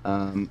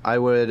 I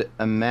would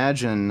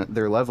imagine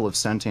their level of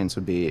sentience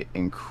would be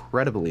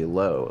incredibly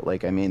low.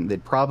 Like, I mean,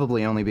 they'd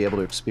probably only be able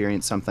to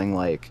experience something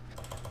like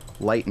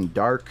light and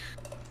dark.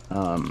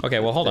 Okay,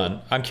 well, hold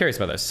on. I'm curious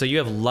about this. So you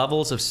have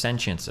levels of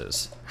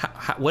sentiences.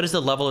 What is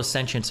the level of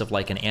sentience of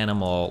like an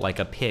animal, like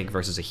a pig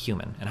versus a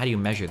human? And how do you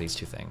measure these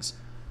two things?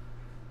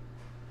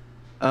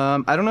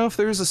 I don't know if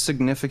there's a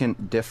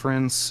significant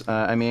difference.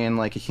 I mean,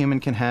 like a human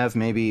can have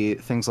maybe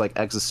things like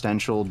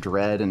existential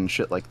dread and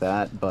shit like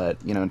that, but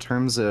you know, in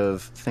terms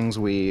of things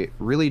we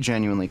really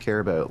genuinely care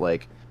about,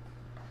 like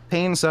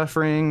pain,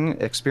 suffering,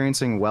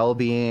 experiencing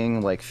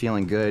well-being, like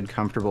feeling good,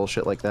 comfortable,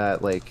 shit like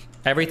that, like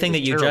Everything that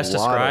you just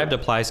described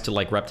applies to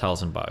like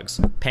reptiles and bugs.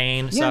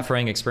 Pain,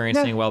 suffering,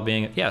 experiencing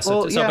well-being. Yeah.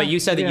 So, but you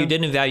said that you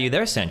didn't value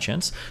their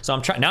sentience. So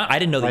I'm trying. Now I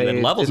didn't know that you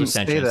had levels of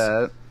sentience.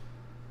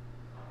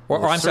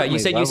 Or I'm sorry. You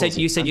said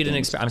you didn't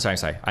experience. I'm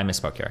sorry. I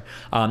misspoke here.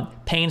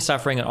 Pain,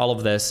 suffering, and all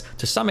of this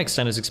to some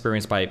extent is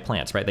experienced by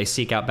plants, right? They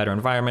seek out better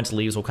environments.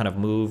 Leaves will kind of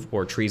move,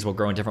 or trees will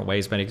grow in different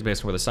ways,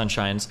 based on where the sun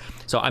shines.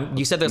 So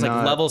you said there's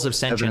like levels of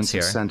sentience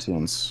here.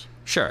 Sentience.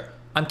 Sure.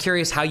 I'm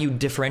curious how you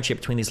differentiate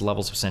between these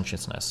levels of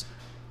sentienceness.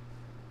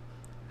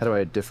 How do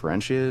I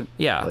differentiate?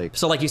 Yeah.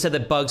 So like you said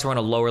that bugs are on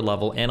a lower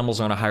level, animals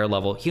are on a higher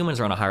level, humans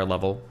are on a higher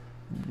level.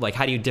 Like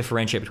how do you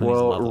differentiate between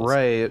these levels? Well,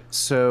 right.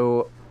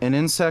 So an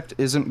insect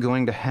isn't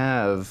going to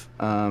have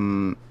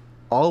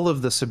all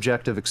of the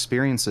subjective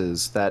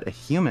experiences that a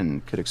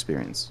human could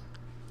experience.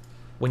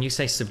 When you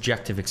say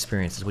subjective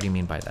experiences, what do you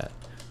mean by that?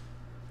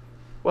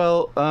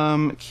 Well,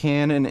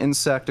 can an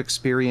insect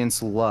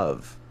experience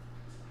love?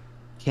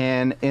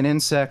 Can an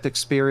insect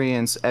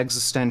experience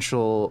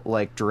existential,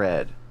 like,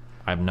 dread?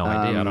 I have no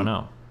idea. I don't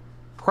know.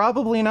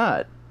 Probably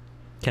not.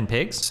 Can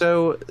pigs?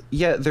 So,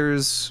 yeah,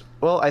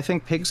 well, I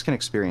think pigs can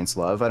experience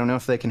love. I don't know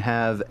if they can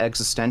have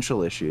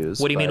existential issues.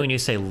 What do you mean when you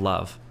say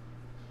love?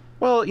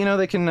 Well, you know,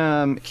 they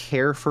can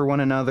care for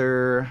one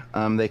another.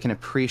 They can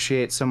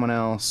appreciate someone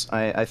else.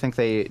 I think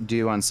they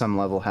do, on some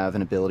level, have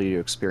an ability to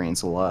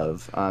experience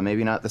love.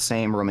 Maybe not the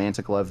same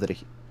romantic love that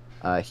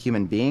a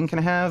human being can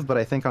have, but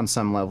I think on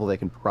some level they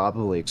can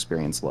probably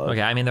experience love.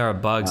 Okay, I mean there are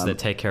bugs that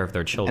take care of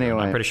their children.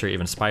 Anyway, I'm pretty sure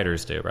even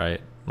spiders do,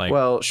 right? Like,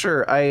 well,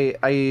 sure.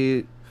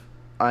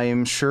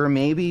 I'm sure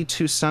maybe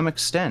to some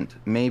extent,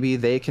 maybe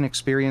they can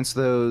experience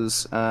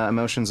those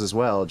emotions as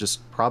well,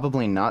 just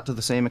probably not to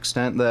the same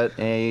extent that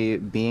a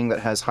being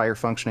that has higher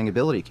functioning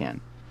ability can.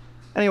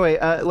 Anyway,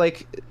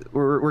 like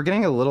we're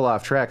getting a little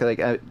off track.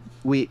 Like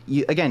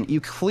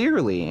you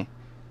clearly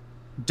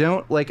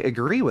don't like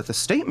agree with the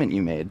statement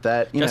you made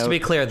that just to be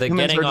clear, the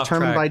humans getting are off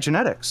determined track by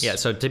genetics. Yeah,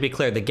 so to be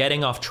clear, the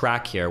getting off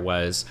track here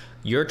was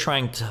you're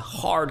trying to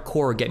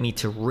hardcore get me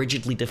to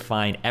rigidly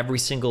define every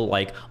single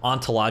like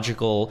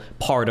ontological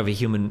part of a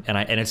human, and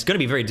it's going to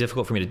be very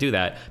difficult for me to do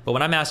that. But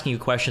when I'm asking you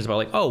questions about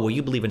like, oh, well,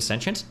 you believe in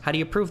sentience? How do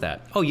you prove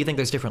that? Oh, you think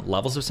there's different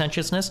levels of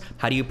sentientness?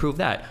 How do you prove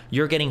that?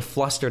 You're getting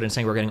flustered and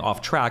saying we're getting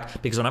off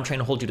track because when I'm trying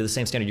to hold you to the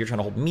same standard you're trying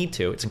to hold me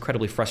to, it's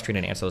incredibly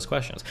frustrating to answer those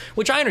questions.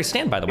 Which I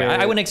understand, by the way.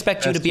 I wouldn't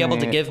expect you to be able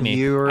to give me.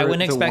 I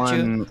wouldn't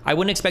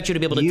expect you to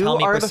be able to tell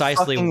me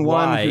precisely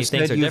why things are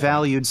different. You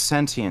valued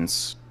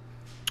sentience.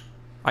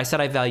 I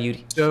said I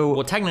valued.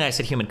 Well, technically, I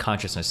said human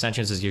consciousness.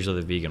 Sentience is usually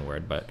the vegan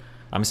word, but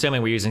I'm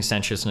assuming we're using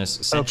sentience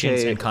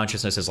and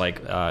consciousness as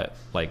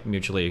like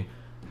mutually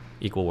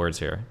equal words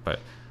here.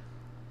 But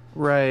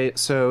right.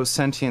 So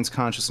sentience,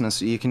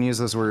 consciousness, you can use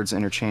those words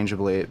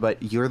interchangeably.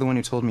 But you're the one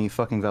who told me you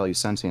fucking value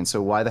sentience.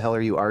 So why the hell are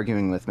you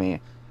arguing with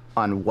me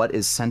on what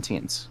is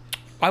sentience?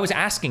 I was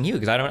asking you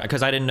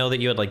because I didn't know that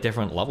you had like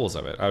different levels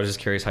of it. I was just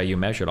curious how you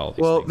measured all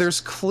these things.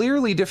 There's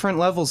clearly different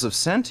levels of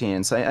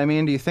sentience. I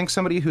mean, do you think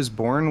somebody who's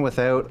born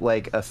without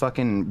like a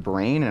fucking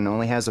brain and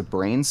only has a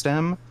brain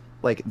stem,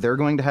 like they're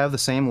going to have the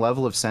same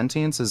level of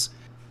sentience as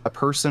a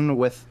person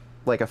with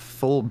like a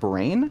full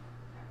brain?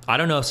 I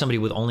don't know if somebody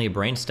with only a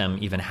brain stem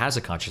even has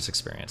a conscious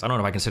experience. I don't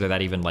know if I consider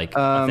that even like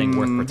a thing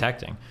worth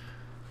protecting.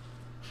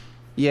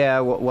 Yeah,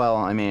 well,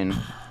 I mean,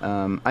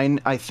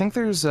 I think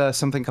there's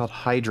something called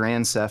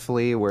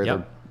hydranencephaly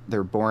where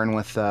they're born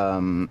with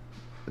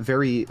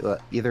very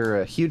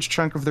either a huge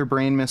chunk of their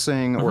brain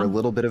missing or a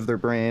little bit of their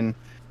brain.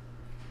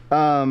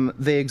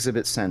 They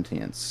exhibit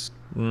sentience.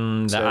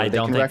 So I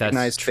don't think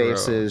that's true.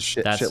 Faces,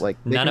 shit like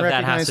none of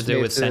that has to do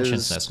with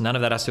sentientness. None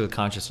of that has to do with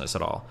consciousness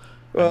at all.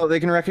 Well, they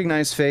can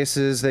recognize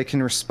faces. They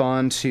can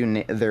respond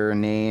to their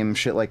name,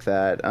 shit like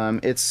that.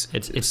 It's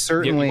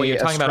certainly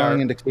a strong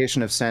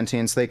indication of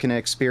sentience. They can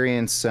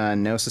experience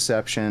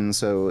nociception,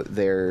 so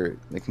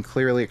they can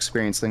clearly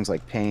experience things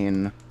like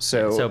pain.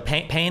 So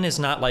pain is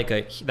not like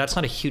that's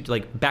not a huge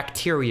like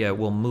bacteria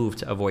will move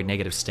to avoid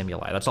negative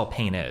stimuli. That's all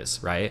pain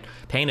is, right?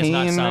 Pain is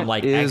not some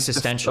like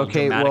existential,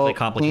 dramatically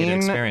complicated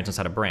experience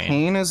inside a brain.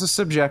 Pain is a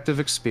subjective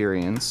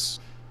experience.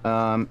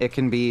 It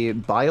can be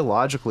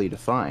biologically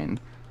defined.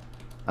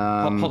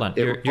 Hold on.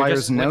 It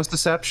requires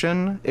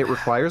nociception. It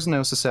requires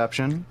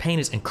nociception. Pain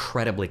is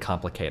incredibly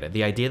complicated.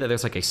 The idea that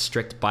there's like a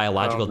strict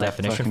biological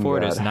definition for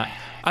it is not.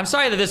 I'm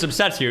sorry that this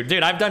upsets you,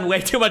 dude. I've done way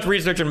too much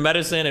research in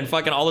medicine and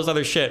fucking all this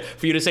other shit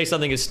for you to say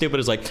something as stupid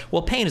as like,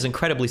 well, pain is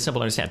incredibly simple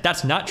to understand.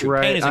 That's not true.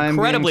 Right. Pain is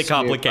incredibly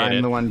complicated.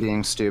 I'm the one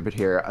being stupid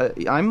here.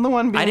 I'm the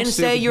one being stupid. I didn't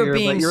say you're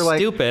being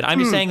stupid. I'm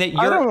just saying that you're.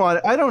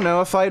 I don't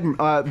know if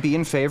I'd be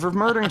in favor of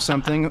murdering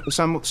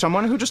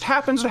someone who just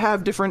happens to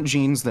have different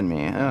genes than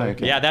me.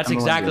 Okay. Yeah, that's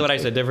exactly what I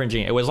said. Different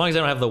gene. As long as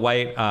they don't have the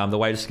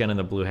white skin and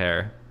the blue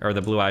hair, or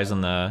the blue eyes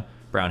and the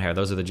brown hair.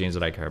 Those are the genes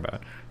that I care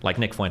about. Like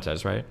Nick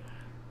Fuentes, right?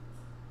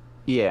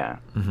 Yeah.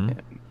 Mm-hmm. Yeah.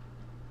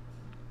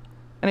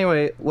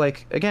 Anyway,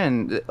 like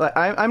again,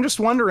 I'm just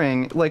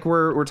wondering, like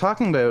we're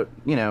talking about,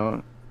 you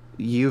know,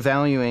 you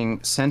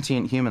valuing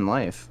sentient human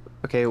life.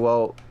 Okay,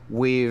 well,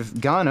 we've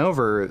gone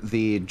over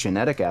the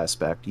genetic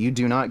aspect. You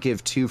do not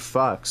give two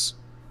fucks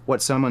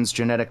what someone's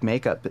genetic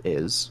makeup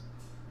is.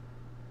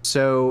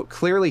 So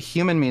clearly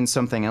human means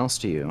something else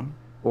to you,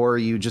 or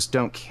you just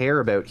don't care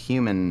about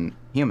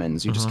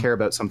humans. You just care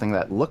about something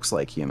that looks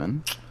like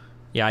human.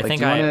 Yeah, I Like,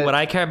 think do you wanna- what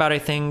I care about are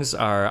things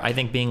are, I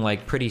think, being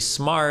like pretty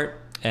smart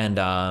and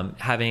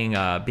having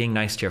being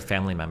nice to your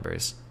family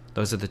members.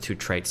 Those are the two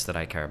traits that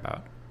I care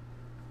about.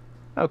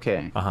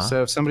 Okay. Uh-huh.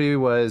 So if somebody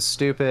was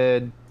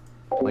stupid,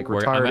 like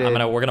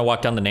retarded, We're gonna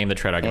walk down the name the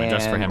trait argument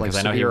just for him, and, because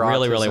like, I know he severe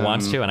really, really autism,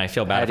 wants to, and I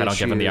feel bad if I had don't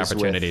give him the issues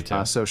opportunity with,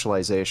 to.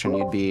 socialization,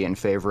 you'd be in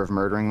favor of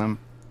murdering them.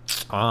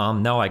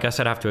 No, I guess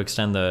I'd have to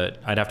extend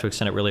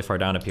it really far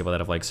down to people that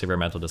have like severe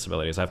mental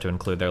disabilities. I have to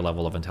include their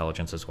level of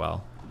intelligence as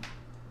well.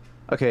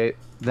 Okay,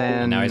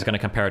 then Now he's going to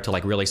compare it to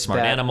like really smart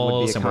that would be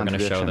animals, a and we're going to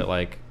show contradiction. that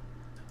like,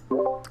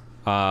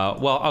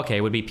 well, okay,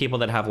 it would be people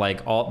that have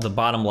like all the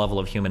bottom level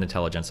of human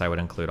intelligence. I would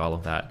include all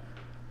of that.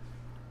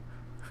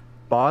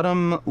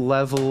 bottom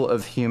level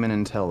of human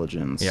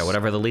intelligence. Yeah,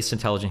 whatever the least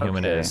intelligent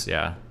human Okay. is.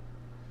 Yeah,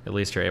 at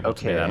least you're able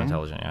to be that Okay.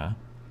 intelligent. Yeah.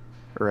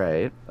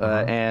 Right.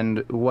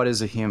 And what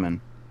is a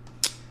human?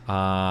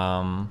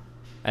 I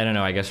don't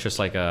know. I guess just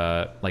like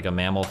a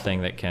mammal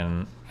thing that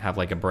can have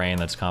like a brain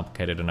that's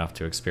complicated enough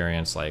to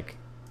experience like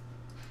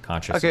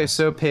consciousness. Okay,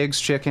 so pigs,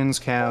 chickens,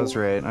 cows,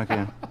 right?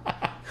 Okay.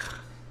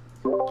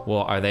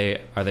 Well, are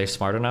they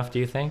smart enough? Do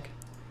you think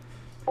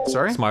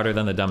Sorry? smarter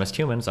than the dumbest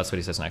humans? That's what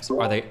he says next.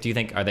 Are they? Do you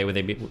think would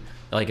they be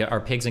like are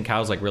pigs and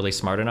cows like really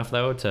smart enough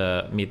though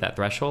to meet that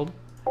threshold?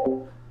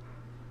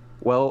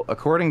 Well,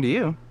 according to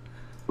you,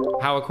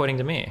 How according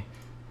to me?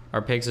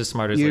 Are pigs as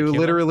smart as you like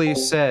humans?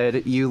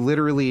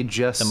 literally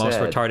just the said most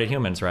retarded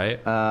humans, right?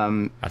 That's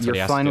what you're he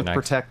has to fine do with next.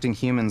 protecting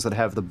humans that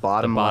have the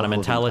bottom Bottom level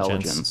intelligence, of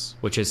intelligence.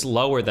 which is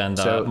lower than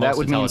the So most that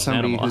would mean intelligent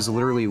somebody animal. who's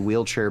literally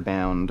wheelchair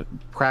bound,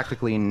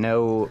 practically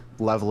no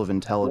level of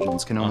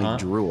intelligence, can only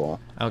drool.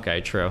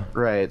 Okay, true.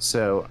 Right,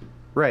 so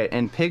right,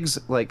 and pigs,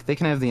 like, they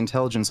can have the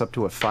intelligence up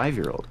to a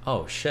 5-year-old.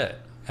 Oh shit.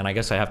 And I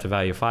guess I have to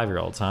value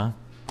 5-year-olds, huh?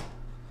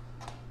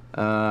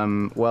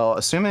 Well,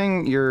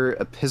 assuming your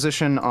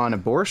position on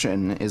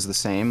abortion is the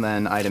same,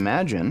 then I'd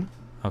imagine.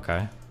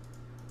 Okay.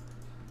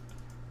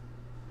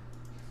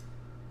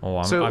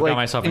 Well, So, I've like, got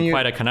myself can in you-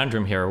 quite a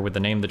conundrum here with the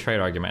name the trade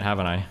argument,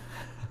 haven't I?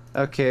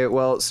 Okay,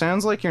 well, it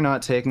sounds like you're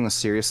not taking this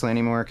seriously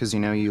anymore because you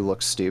know you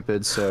look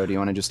stupid, so do you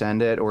want to just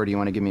end it, or do you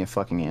want to give me a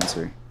fucking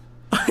answer?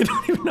 I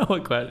don't even know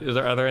what question.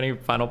 Are there any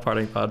final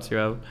parting thoughts you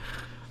have?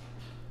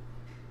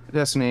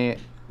 Destiny,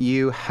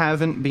 you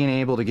haven't been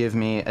able to give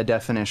me a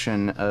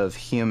definition of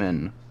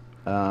human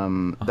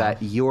that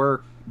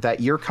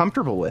you're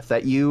comfortable with,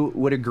 that you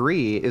would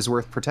agree is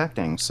worth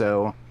protecting.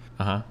 So,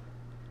 Uh-huh.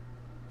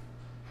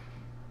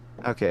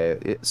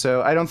 okay,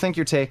 so I don't think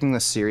you're taking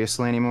this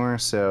seriously anymore.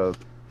 So,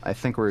 I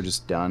think we're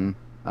just done.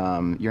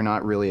 You're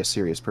not really a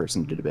serious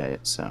person to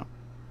debate. So,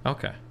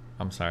 Okay.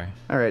 I'm sorry.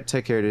 all right,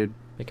 take care, dude.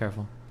 Be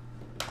careful.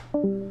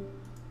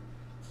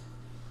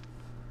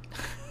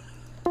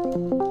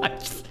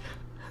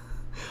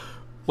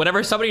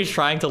 Whenever somebody's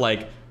trying to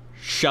like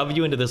shove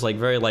you into this like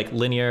very like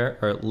linear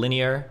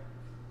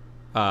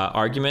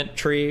argument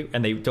tree,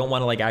 and they don't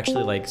want to like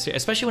actually like,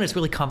 especially when it's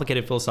really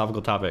complicated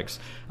philosophical topics,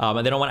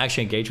 and they don't want to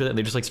actually engage with it, and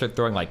they just like start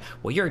throwing like,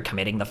 well, you're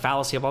committing the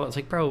fallacy of all that. It's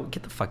like, bro,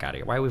 get the fuck out of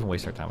here. Why are we even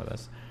wasting our time with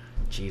this?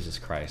 Jesus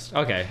Christ.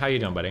 Okay, how you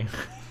doing, buddy?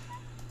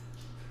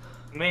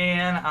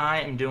 Man,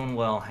 I am doing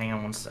well. Hang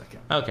on one second.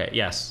 Okay,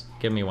 yes.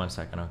 Give me 1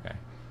 second. Okay.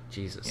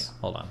 Jesus. Yeah.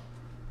 Hold on.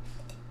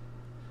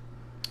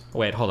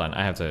 Wait, hold on.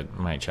 I have to.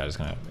 My chat is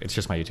gonna. It's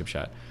just my YouTube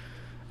chat.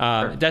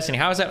 Destiny,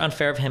 how is that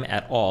unfair of him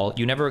at all?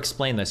 You never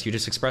explain this. You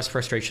just express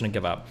frustration and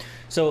give up.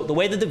 So the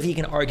way that the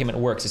vegan argument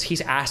works is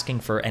he's asking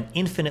for an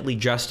infinitely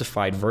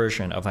justified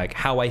version of like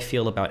how I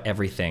feel about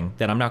everything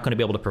that I'm not going to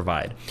be able to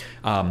provide.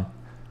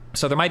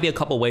 So there might be a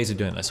couple ways of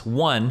doing this.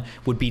 One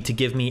would be to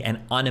give me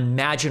an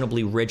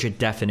unimaginably rigid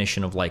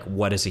definition of like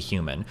what is a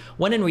human,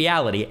 when in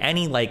reality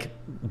any like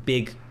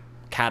big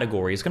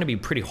category is going to be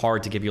pretty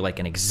hard to give you like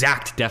an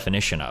exact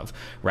definition of,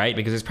 right?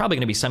 Because there's probably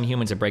going to be some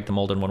humans that break the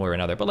mold in one way or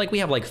another, but like we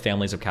have like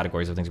families of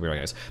categories of things we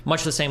recognize.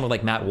 Much the same with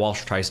like Matt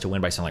Walsh tries to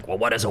win by saying like, well,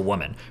 what is a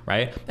woman,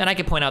 right? And I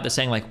could point out that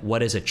saying like,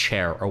 what is a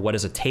chair or what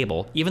is a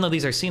table, even though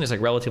these are seen as like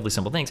relatively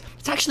simple things,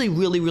 it's actually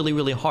really, really,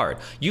 really hard.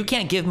 You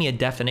can't give me a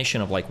definition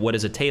of like what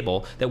is a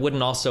table that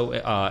wouldn't also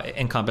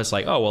encompass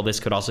like, oh, well, this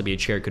could also be a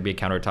chair, it could be a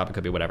countertop, it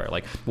could be whatever.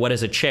 Like, what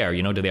is a chair?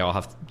 You know, do they all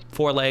have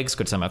 4 legs?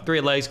 Could some have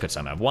 3 legs? Could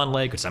some have 1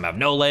 leg? Could some have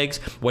no legs?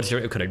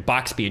 Could a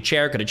box be a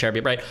chair? Could a chair be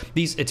right?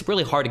 It's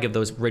really hard to give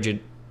those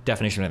rigid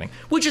definition or anything,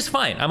 which is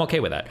fine. I'm okay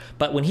with that.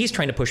 But when he's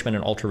trying to push me in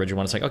an ultra rigid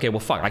one, it's like, okay, well,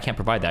 fuck, I can't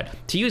provide that.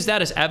 To use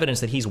that as evidence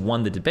that he's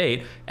won the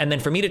debate, and then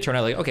for me to turn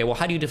out like, okay, well,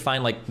 how do you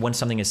define like when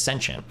something is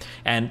sentient?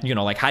 And you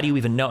know, like, how do you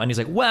even know? And he's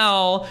like,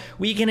 well,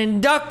 we can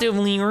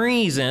inductively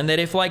reason that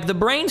if like the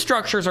brain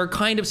structures are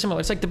kind of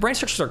similar, it's like the brain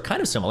structures are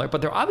kind of similar,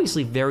 but they're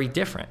obviously very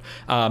different.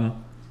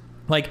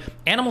 Like,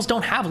 animals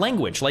don't have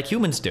language like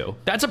humans do.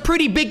 That's a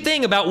pretty big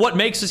thing about what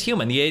makes us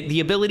human. The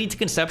ability to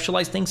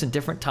conceptualize things in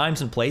different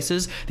times and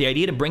places, the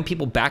idea to bring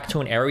people back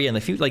to an area in the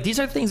future. Like, these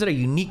are things that are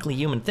uniquely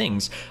human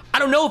things. I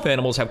don't know if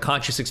animals have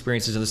conscious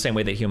experiences in the same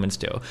way that humans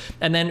do.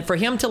 And then for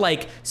him to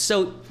like,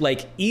 so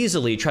like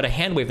easily try to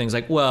hand wave things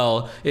like,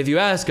 well, if you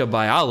ask a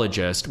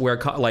biologist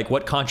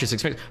what conscious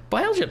experience,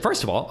 biologist,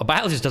 first of all, a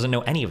biologist doesn't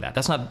know any of that.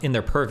 That's not in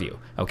their purview,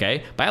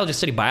 okay? Biologists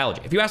study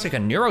biology. If you ask like a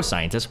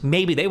neuroscientist,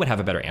 maybe they would have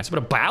a better answer, but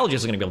a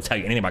biologist isn't gonna be able to tell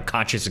you anything about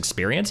conscious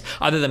experience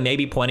other than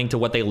maybe pointing to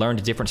what they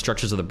learned different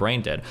structures of the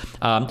brain did.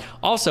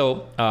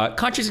 Also,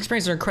 conscious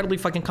experiences are incredibly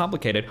fucking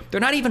complicated. They're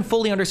not even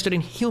fully understood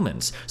in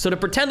humans. So to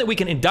pretend that we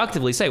can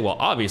inductively say, well,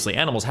 obviously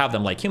animals have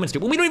them like humans do,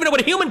 when we don't even know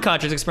what a human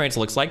conscious experience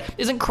looks like,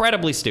 is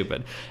incredibly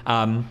stupid.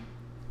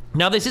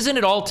 Now, this isn't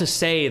at all to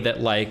say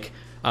that like,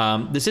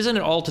 if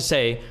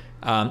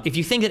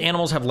you think that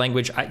animals have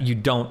language,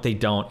 they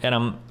don't.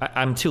 And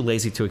I'm too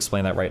lazy to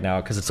explain that right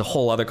now because it's a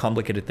whole other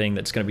complicated thing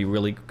that's going to be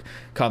really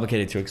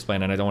complicated to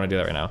explain, and I don't want to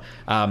do that right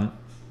now.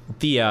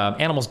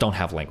 Animals don't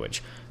have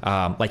language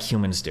like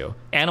humans do.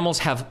 Animals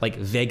have like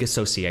vague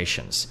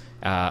associations.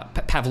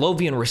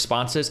 Pavlovian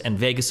responses and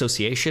vague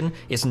association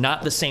is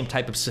not the same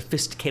type of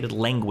sophisticated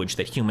language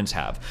that humans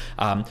have.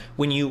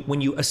 When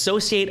you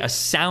associate a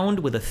sound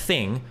with a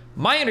thing,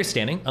 my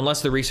understanding,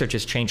 unless the research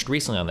has changed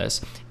recently on this,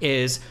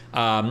 is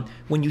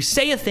when you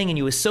say a thing and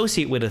you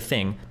associate with a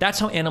thing, that's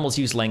how animals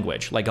use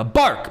language. Like a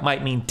bark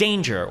might mean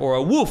danger, or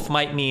a woof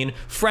might mean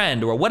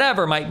friend, or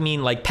whatever might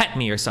mean like pet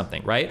me or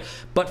something, right?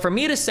 But for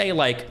me to say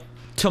like,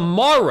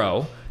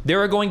 tomorrow there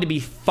are going to be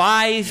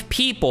 5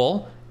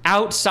 people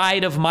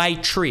outside of my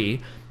tree,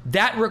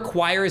 that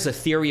requires a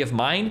theory of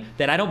mind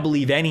that I don't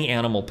believe any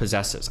animal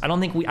possesses. I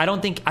don't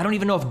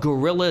even know if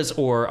gorillas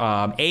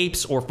or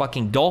apes or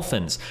fucking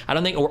dolphins,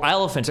 or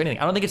elephants or anything,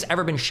 I don't think it's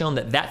ever been shown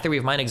that that theory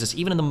of mind exists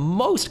even in the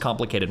most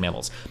complicated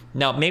mammals.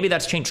 Now, maybe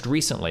that's changed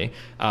recently,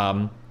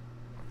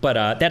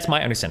 but that's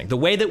my understanding. The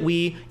way that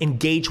we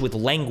engage with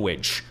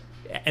language,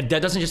 and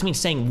that doesn't just mean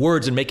saying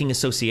words and making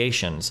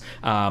associations.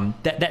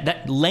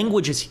 That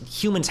language as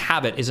humans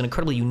have it is an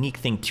incredibly unique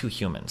thing to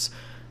humans.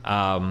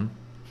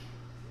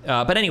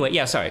 But anyway,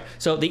 yeah, sorry.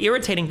 So the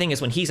irritating thing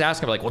is when he's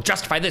asking, like, well,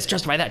 justify this,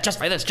 justify that,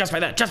 justify this, justify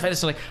that, justify this.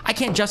 So like, I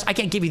can't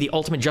give you the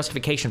ultimate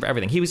justification for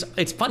everything.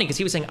 It's funny because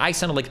he was saying I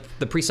sounded like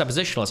the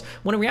presuppositionalist,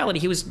 when in reality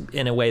he was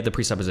in a way the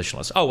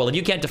presuppositionalist. Oh, well, if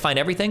you can't define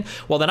everything,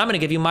 well, then I'm going to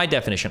give you my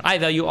definition. I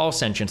value all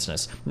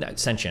sentience, not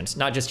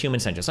just human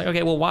sentience. Like,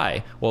 okay, well,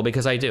 why? Well,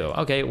 because I do.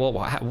 Okay,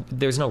 well,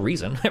 there's no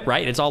reason,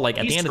 right? It's all like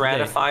at the end of the day.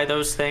 You stratify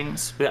those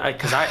things?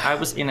 Because I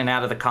was in and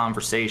out of the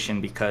conversation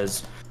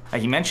because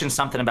he mentioned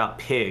something about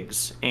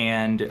pigs,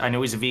 and I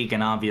know he's a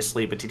vegan,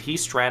 obviously, but did he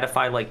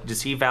stratify, like,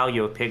 does he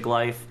value a pig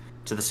life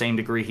to the same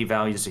degree he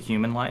values a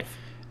human life?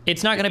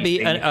 It's not going to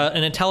be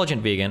an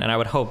intelligent vegan, and I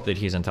would hope that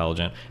he's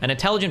intelligent. An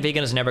intelligent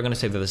vegan is never going to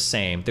say they're the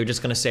same. They're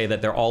just going to say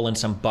that they're all in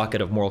some bucket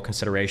of moral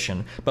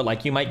consideration. But,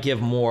 like, you might give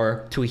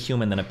more to a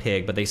human than a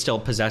pig, but they still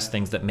possess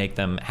things that make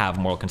them have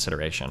moral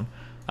consideration.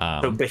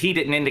 But he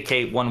didn't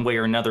indicate one way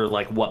or another,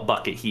 like, what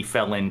bucket he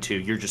fell into.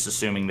 You're just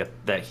assuming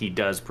that he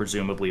does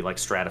presumably, like,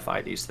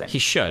 stratify these things. He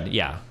should,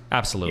 yeah,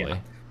 absolutely. Yeah.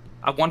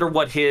 I wonder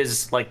what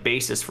his, like,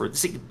 basis for...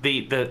 See,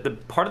 the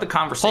part of the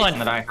conversation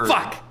that I heard...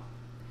 Fuck!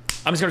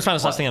 I'm just going to respond to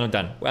this last thing and I'm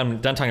done.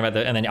 I'm done talking about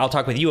that, and then I'll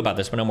talk with you about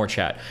this, but no more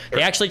chat. Sure.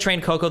 They actually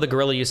trained Coco the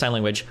gorilla to use sign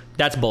language.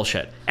 That's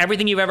bullshit.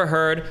 Everything you've ever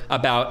heard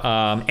about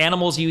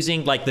animals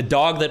using, like the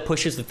dog that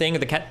pushes the thing or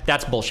the cat,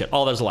 that's bullshit.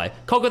 All that is a lie.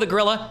 Coco the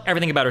gorilla,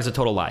 everything about her is a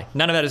total lie.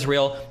 None of that is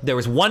real. There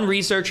was one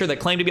researcher that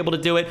claimed to be able to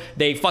do it.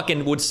 They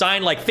fucking would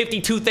sign like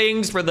 52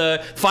 things for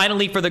the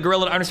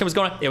gorilla to understand what's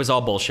going on. It was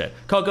all bullshit.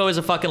 Coco is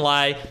a fucking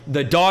lie.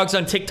 The dogs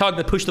on TikTok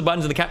that push the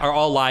buttons and the cat are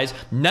all lies.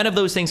 None of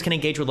those things can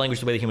engage with language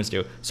the way that humans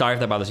do. Sorry if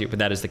that bothers you, but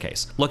that is the case.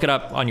 Look it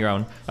up on your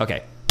own.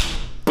 Okay.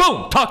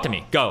 Boom! Talk to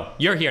me. Go.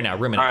 You're here now.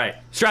 Ruminate. All right.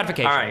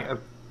 Stratification. All right.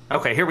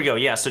 Okay, here we go.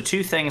 Yeah, so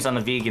 2 things on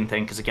the vegan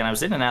thing, because again, I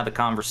was in and out of the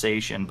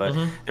conversation, but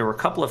there were a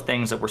couple of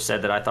things that were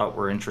said that I thought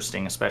were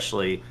interesting,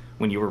 especially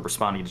when you were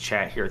responding to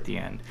chat here at the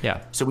end.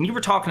 Yeah. So when you were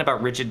talking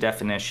about rigid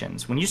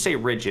definitions, when you say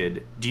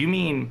rigid, do you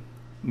mean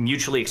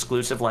mutually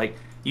exclusive? Like,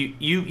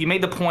 you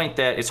made the point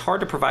that it's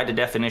hard to provide a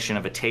definition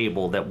of a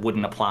table that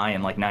wouldn't apply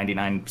in like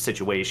 99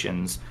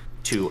 situations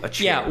to a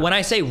chair. Yeah, when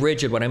I say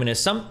rigid, what I mean is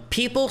some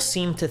people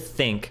seem to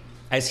think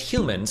as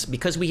humans,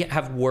 because we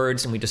have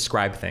words and we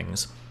describe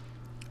things,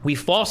 we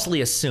falsely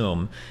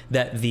assume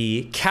that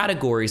the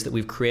categories that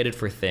we've created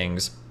for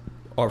things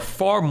are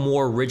far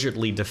more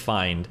rigidly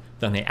defined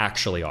than they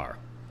actually are.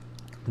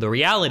 The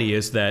reality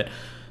is that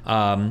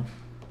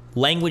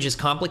language is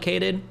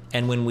complicated,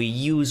 and when we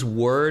use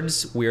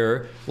words,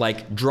 we're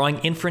like drawing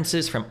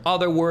inferences from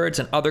other words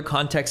and other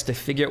contexts to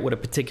figure out what a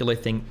particular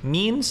thing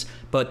means.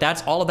 But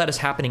that's all of that is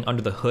happening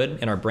under the hood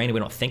in our brain, and we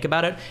don't think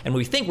about it. And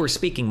we think we're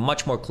speaking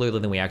much more clearly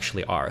than we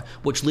actually are,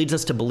 which leads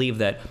us to believe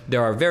that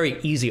there are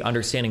very easy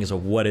understandings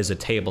of what is a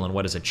table and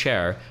what is a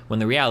chair, when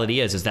the reality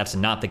is that's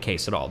not the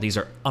case at all. These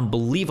are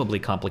unbelievably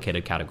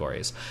complicated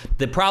categories.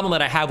 The problem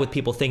that I have with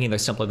people thinking they're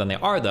simpler than they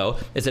are, though,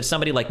 is that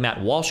somebody like Matt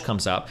Walsh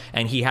comes up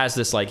and he has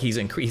this like he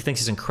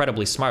thinks he's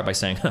incredibly smart by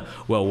saying,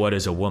 well, what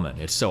is a woman?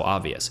 It's so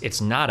obvious. It's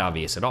not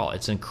obvious at all.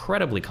 It's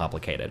incredibly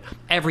complicated.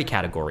 Every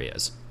category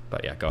is.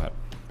 But yeah, go ahead.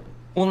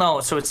 Well, no,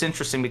 so it's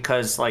interesting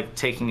because, like,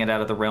 taking it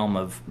out of the realm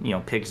of, you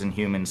know, pigs and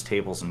humans,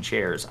 tables and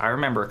chairs, I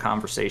remember a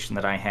conversation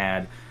that I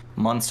had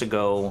months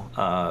ago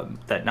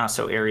that Not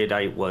So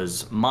Erudite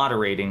was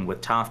moderating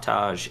with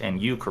Taftaj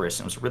and Eucharist.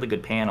 And it was a really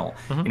good panel.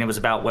 And it was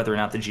about whether or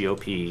not the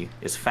GOP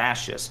is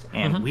fascist.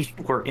 And we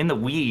were in the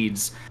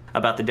weeds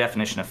about the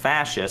definition of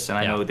fascist, and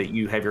I know that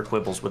you have your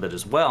quibbles with it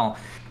as well.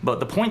 But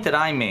the point that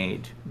I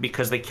made,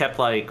 because they kept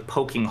like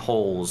poking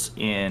holes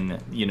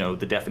in, you know,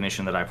 the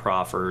definition that I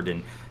proffered,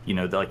 and you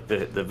know,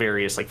 the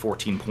various like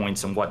 14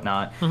 points and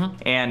whatnot.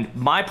 And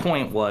my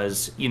point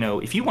was, you know,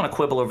 if you want to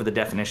quibble over the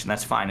definition,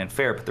 that's fine and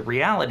fair. But the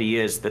reality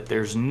is that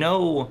there's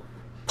no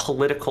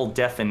political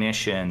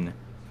definition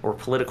or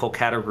political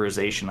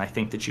categorization, I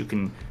think, that you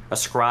can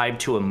ascribe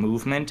to a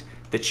movement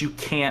that you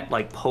can't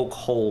like poke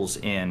holes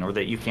in, or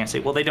that you can't say,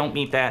 well, they don't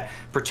meet that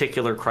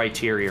particular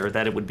criteria, or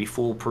that it would be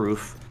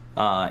foolproof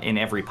in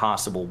every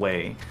possible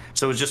way.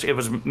 So it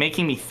was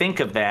making me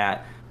think of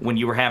that when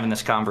you were having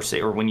this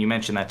conversation, or when you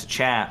mentioned that to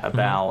chat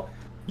about,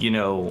 you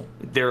know,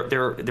 there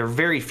are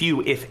very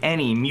few, if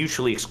any,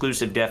 mutually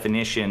exclusive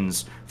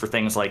definitions for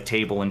things like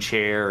table and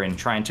chair, and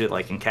trying to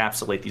like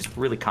encapsulate these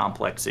really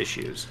complex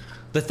issues.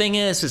 The thing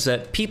is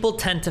that people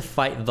tend to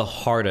fight the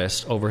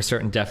hardest over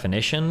certain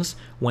definitions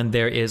when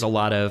there is a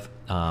lot of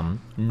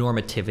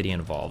normativity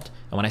involved.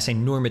 And when I say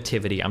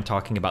normativity, I'm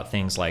talking about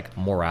things like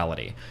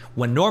morality.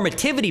 When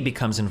normativity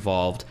becomes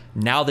involved,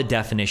 now the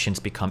definitions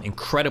become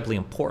incredibly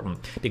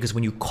important, because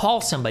when you call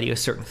somebody a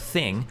certain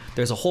thing,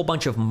 there's a whole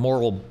bunch of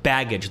moral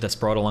baggage that's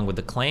brought along with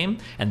the claim,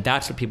 and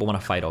that's what people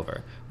want to fight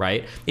over,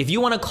 right? If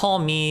you want to call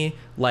me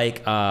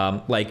like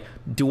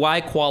do I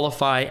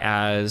qualify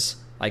as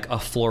like a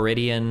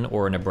Floridian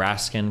or a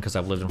Nebraskan because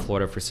I've lived in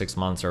Florida for 6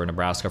 months, or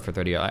Nebraska for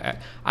 30 years.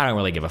 I don't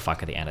really give a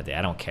fuck at the end of the day.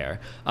 I don't care.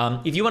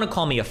 If you want to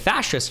call me a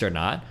fascist or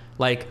not,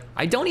 like,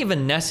 I don't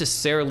even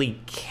necessarily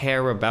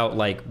care about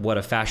like what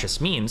a fascist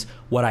means.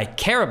 What I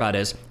care about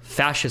is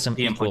fascism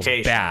equals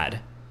bad.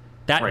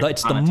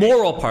 It's the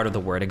moral part of the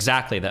word,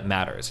 exactly, that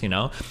matters, you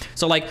know?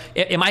 So like,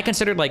 am I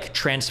considered like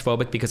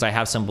transphobic because I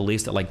have some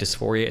beliefs that like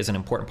dysphoria is an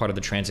important part of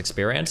the trans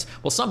experience?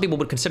 Well, some people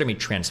would consider me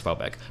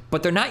transphobic,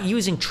 but they're not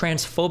using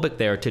transphobic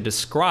there to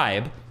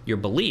describe your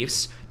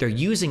beliefs. They're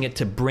using it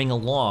to bring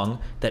along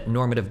that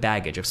normative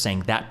baggage of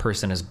saying that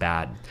person is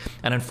bad.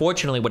 And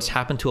unfortunately, what's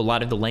happened to a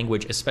lot of the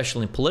language,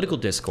 especially in political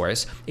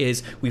discourse,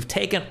 is we've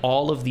taken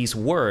all of these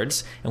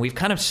words and we've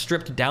kind of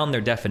stripped down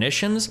their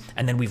definitions,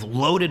 and then we've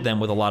loaded them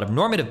with a lot of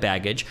normative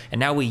baggage, and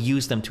now we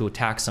use them to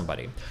attack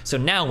somebody. So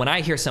now when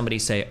I hear somebody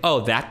say,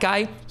 oh, that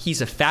guy,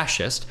 he's a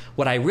fascist,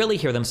 what I really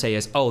hear them say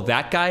is, oh,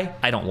 that guy,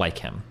 I don't like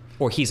him,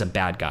 or he's a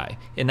bad guy.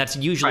 And that's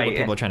usually what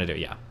people are trying to do,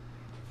 yeah.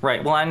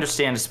 Right. Well, I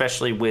understand,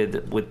 especially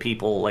with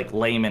people like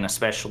laymen,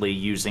 especially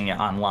using it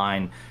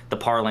online, the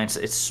parlance,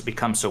 it's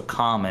become so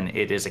common.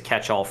 It is a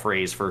catch-all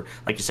phrase for,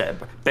 like you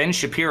said, Ben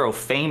Shapiro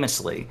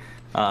famously,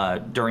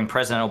 during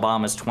President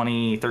Obama's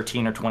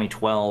 2013 or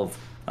 2012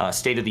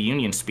 State of the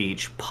Union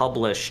speech,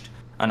 published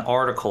an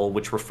article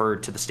which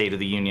referred to the State of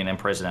the Union and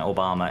President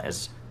Obama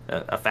as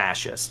a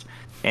fascist.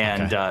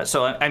 And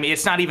so, I mean,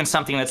 it's not even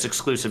something that's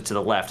exclusive to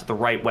the left. The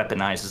right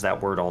weaponizes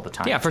that word all the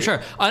time. Yeah, for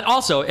sure. And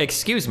also,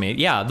 excuse me,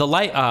 yeah, the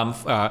light,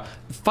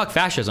 fuck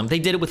fascism. They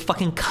did it with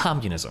fucking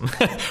communism,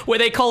 where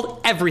they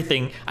called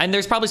everything, and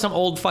there's probably some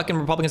old fucking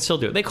Republicans still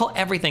do it. They call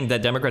everything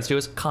that Democrats do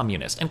as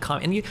communist, and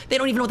they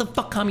don't even know what the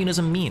fuck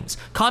communism means.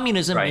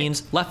 Communism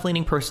means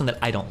left-leaning person that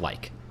I don't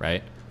like,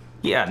 right?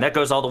 Yeah, and that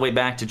goes all the way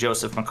back to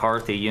Joseph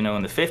McCarthy, you know,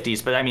 in the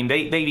 50s. But I mean,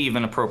 they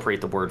even appropriate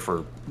the word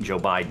for Joe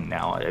Biden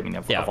now. I mean,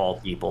 of all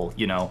people,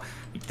 you know,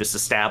 this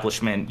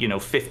establishment, you know,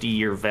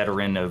 50-year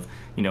veteran of,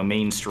 you know,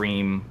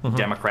 mainstream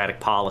democratic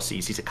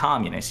policies. He's a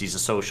communist. He's a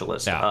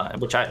socialist,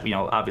 which you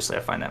know, obviously I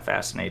find that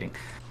fascinating.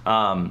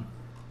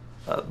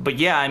 But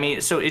yeah, I mean,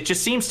 so it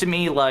just seems to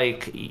me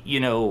like, you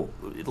know,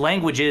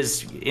 language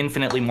is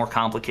infinitely more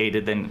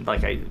complicated than,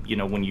 like, you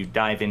know, when you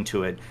dive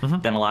into it,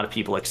 than a lot of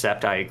people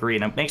accept. I agree.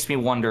 And it makes me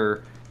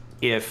wonder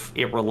if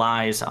it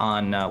relies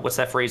on, what's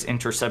that phrase,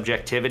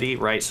 intersubjectivity,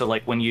 right? So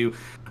like when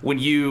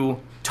you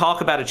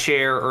talk about a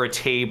chair or a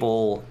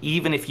table,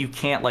 even if you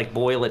can't like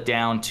boil it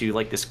down to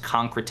like this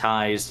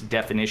concretized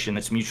definition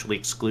that's mutually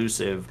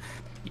exclusive,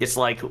 it's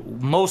like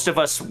most of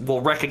us will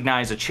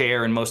recognize a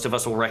chair and most of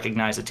us will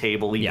recognize a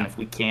table, even if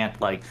we can't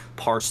like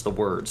parse the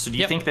words. So do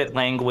you think that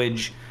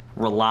language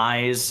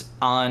relies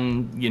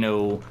on, you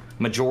know,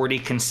 majority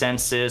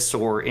consensus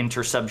or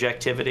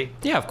intersubjectivity?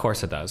 Yeah, of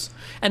course it does.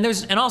 And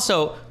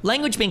also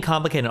language being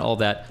complicated and all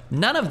that,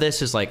 none of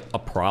this is like a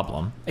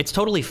problem. It's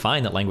totally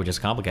fine that language is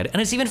complicated.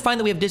 And it's even fine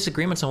that we have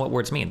disagreements on what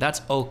words mean.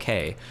 That's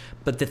okay.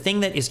 But the thing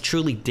that is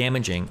truly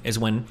damaging is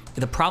when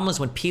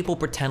people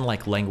pretend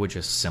like language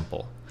is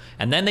simple.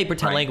 And then they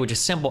pretend language is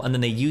simple, and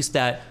then they use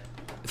that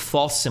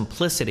false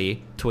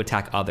simplicity to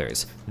attack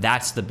others.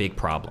 That's the big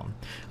problem.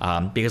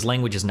 Because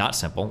language is not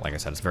simple. Like I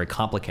said, it's very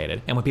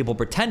complicated. And when people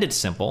pretend it's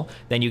simple,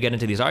 then you get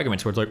into these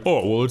arguments where it's like,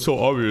 oh, well, it's so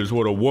obvious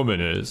what a woman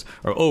is.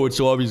 Or, oh, it's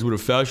so obvious what a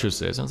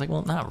fascist is. And it's like,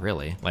 well, not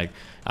really. Like,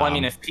 well, I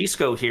mean, if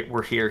Pisco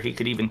were here, he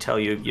could even tell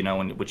you,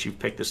 and which you've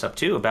picked this up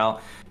too,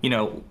 about,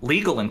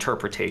 legal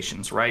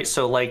interpretations, right?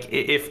 So, like,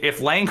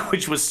 if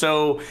language was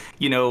so,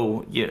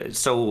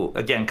 so,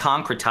 again,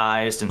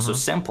 concretized and so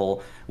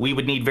simple, we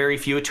would need very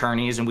few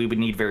attorneys and we would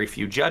need very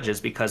few judges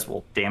because,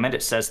 well, damn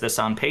it says this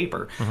on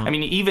paper. I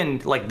mean, even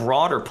like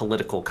broader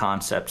political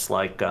concepts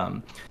like,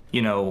 the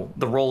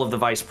role of the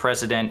vice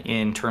president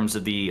in terms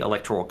of the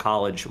electoral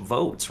college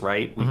votes,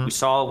 right? We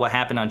saw what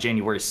happened on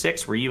January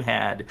 6th, where you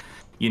had,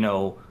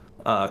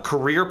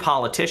 career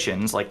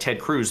politicians like Ted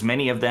Cruz,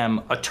 many of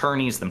them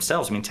attorneys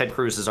themselves. I mean, Ted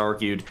Cruz has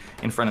argued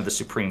in front of the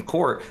Supreme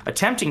Court,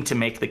 attempting to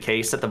make the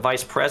case that the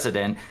vice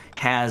president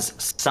has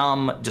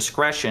some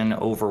discretion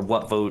over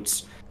what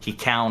votes he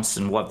counts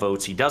and what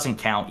votes he doesn't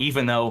count,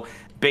 even though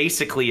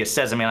basically it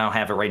says, I mean, I don't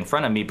have it right in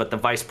front of me, but the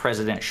vice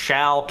president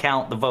shall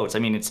count the votes. I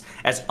mean, it's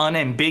as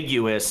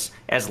unambiguous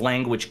as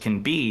language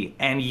can be.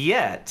 And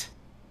yet,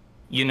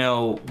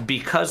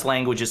 because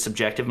language is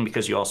subjective and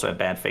because you also have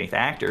bad faith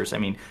actors, I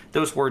mean,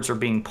 those words are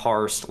being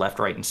parsed left,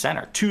 right, and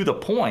center to the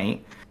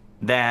point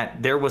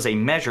that there was a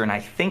measure, and I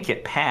think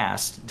it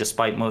passed,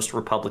 despite most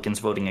Republicans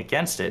voting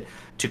against it,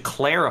 to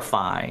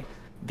clarify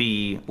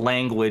the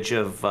language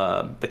of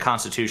the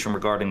Constitution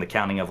regarding the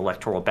counting of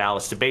electoral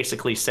ballots, to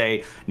basically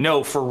say,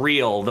 no, for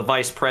real, the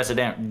vice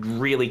president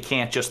really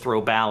can't just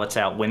throw ballots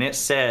out. When it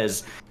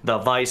says the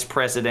vice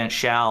president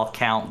shall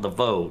count the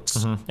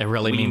votes, it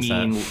really means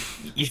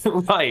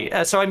that.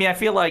 Right. So, I mean, I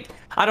feel like,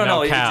 I don't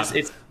know. Cap.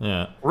 It's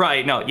yeah.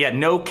 Right. No. Yeah.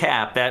 No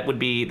cap. That'd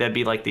be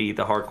like the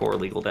hardcore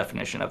legal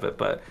definition of it.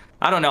 But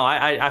I don't know.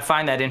 I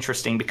find that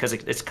interesting because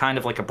it's kind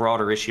of like a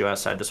broader issue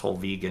outside this whole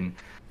vegan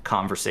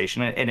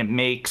conversation, and it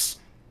makes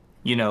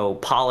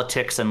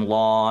politics and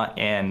law,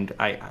 and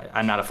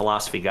I'm not a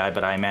philosophy guy,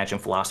 but I imagine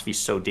philosophy is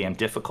so damn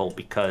difficult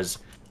because,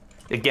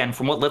 again,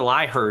 from what little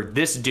I heard,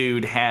 this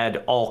dude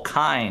had all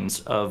kinds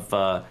of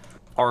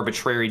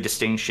arbitrary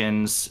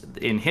distinctions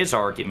in his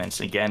arguments.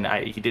 Again,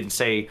 he didn't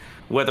say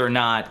whether or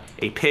not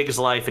a pig's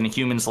life and a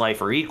human's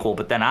life are equal,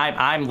 but then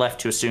I'm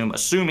left to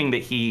assuming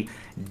that he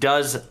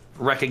does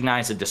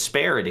recognize a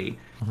disparity.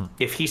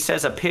 If he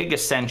says a pig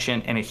is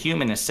sentient and a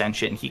human is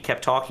sentient, and he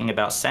kept talking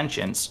about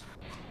sentience,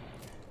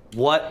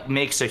 what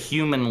makes a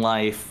human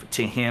life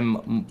to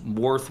him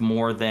worth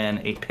more than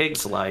a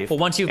pig's life? Well,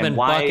 once you've been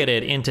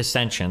bucketed into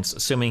sentience,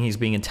 assuming he's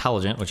being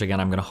intelligent, which again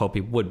I'm going to hope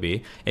he would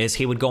be, is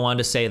he would go on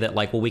to say that,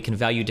 like, well, we can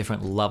value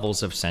different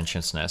levels of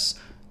sentientness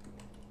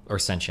or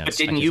sentience. But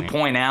didn't you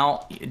point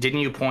out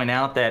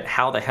that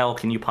how the hell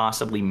can you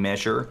possibly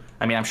measure?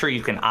 I mean, I'm sure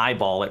you can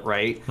eyeball it,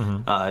 right?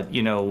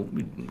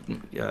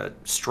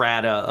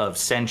 Strata of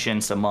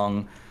sentience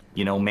among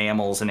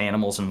mammals and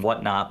animals and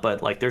whatnot,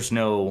 but like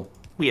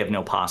we have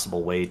no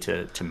possible way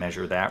to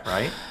measure that,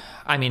 right?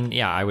 I mean,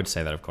 yeah, I would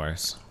say that, of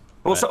course.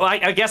 Well, so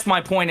I guess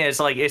my point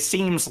is, like, it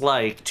seems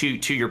like,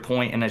 to your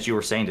point, and as you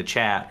were saying to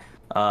chat,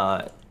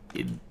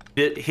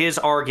 his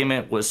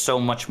argument was so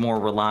much more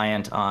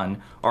reliant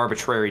on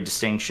arbitrary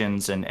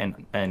distinctions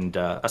and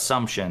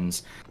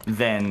assumptions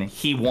than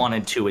he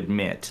wanted to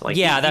admit. Like,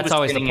 yeah, that's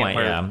always the point.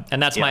 Yeah,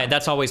 and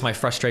that's always my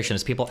frustration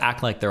is people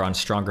act like they're on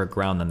stronger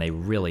ground than they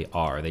really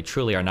are. They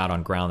truly are not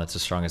on ground that's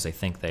as strong as they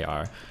think they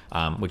are,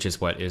 which is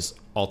what is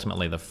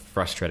ultimately the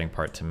frustrating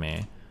part to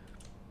me.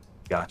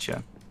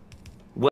 Gotcha.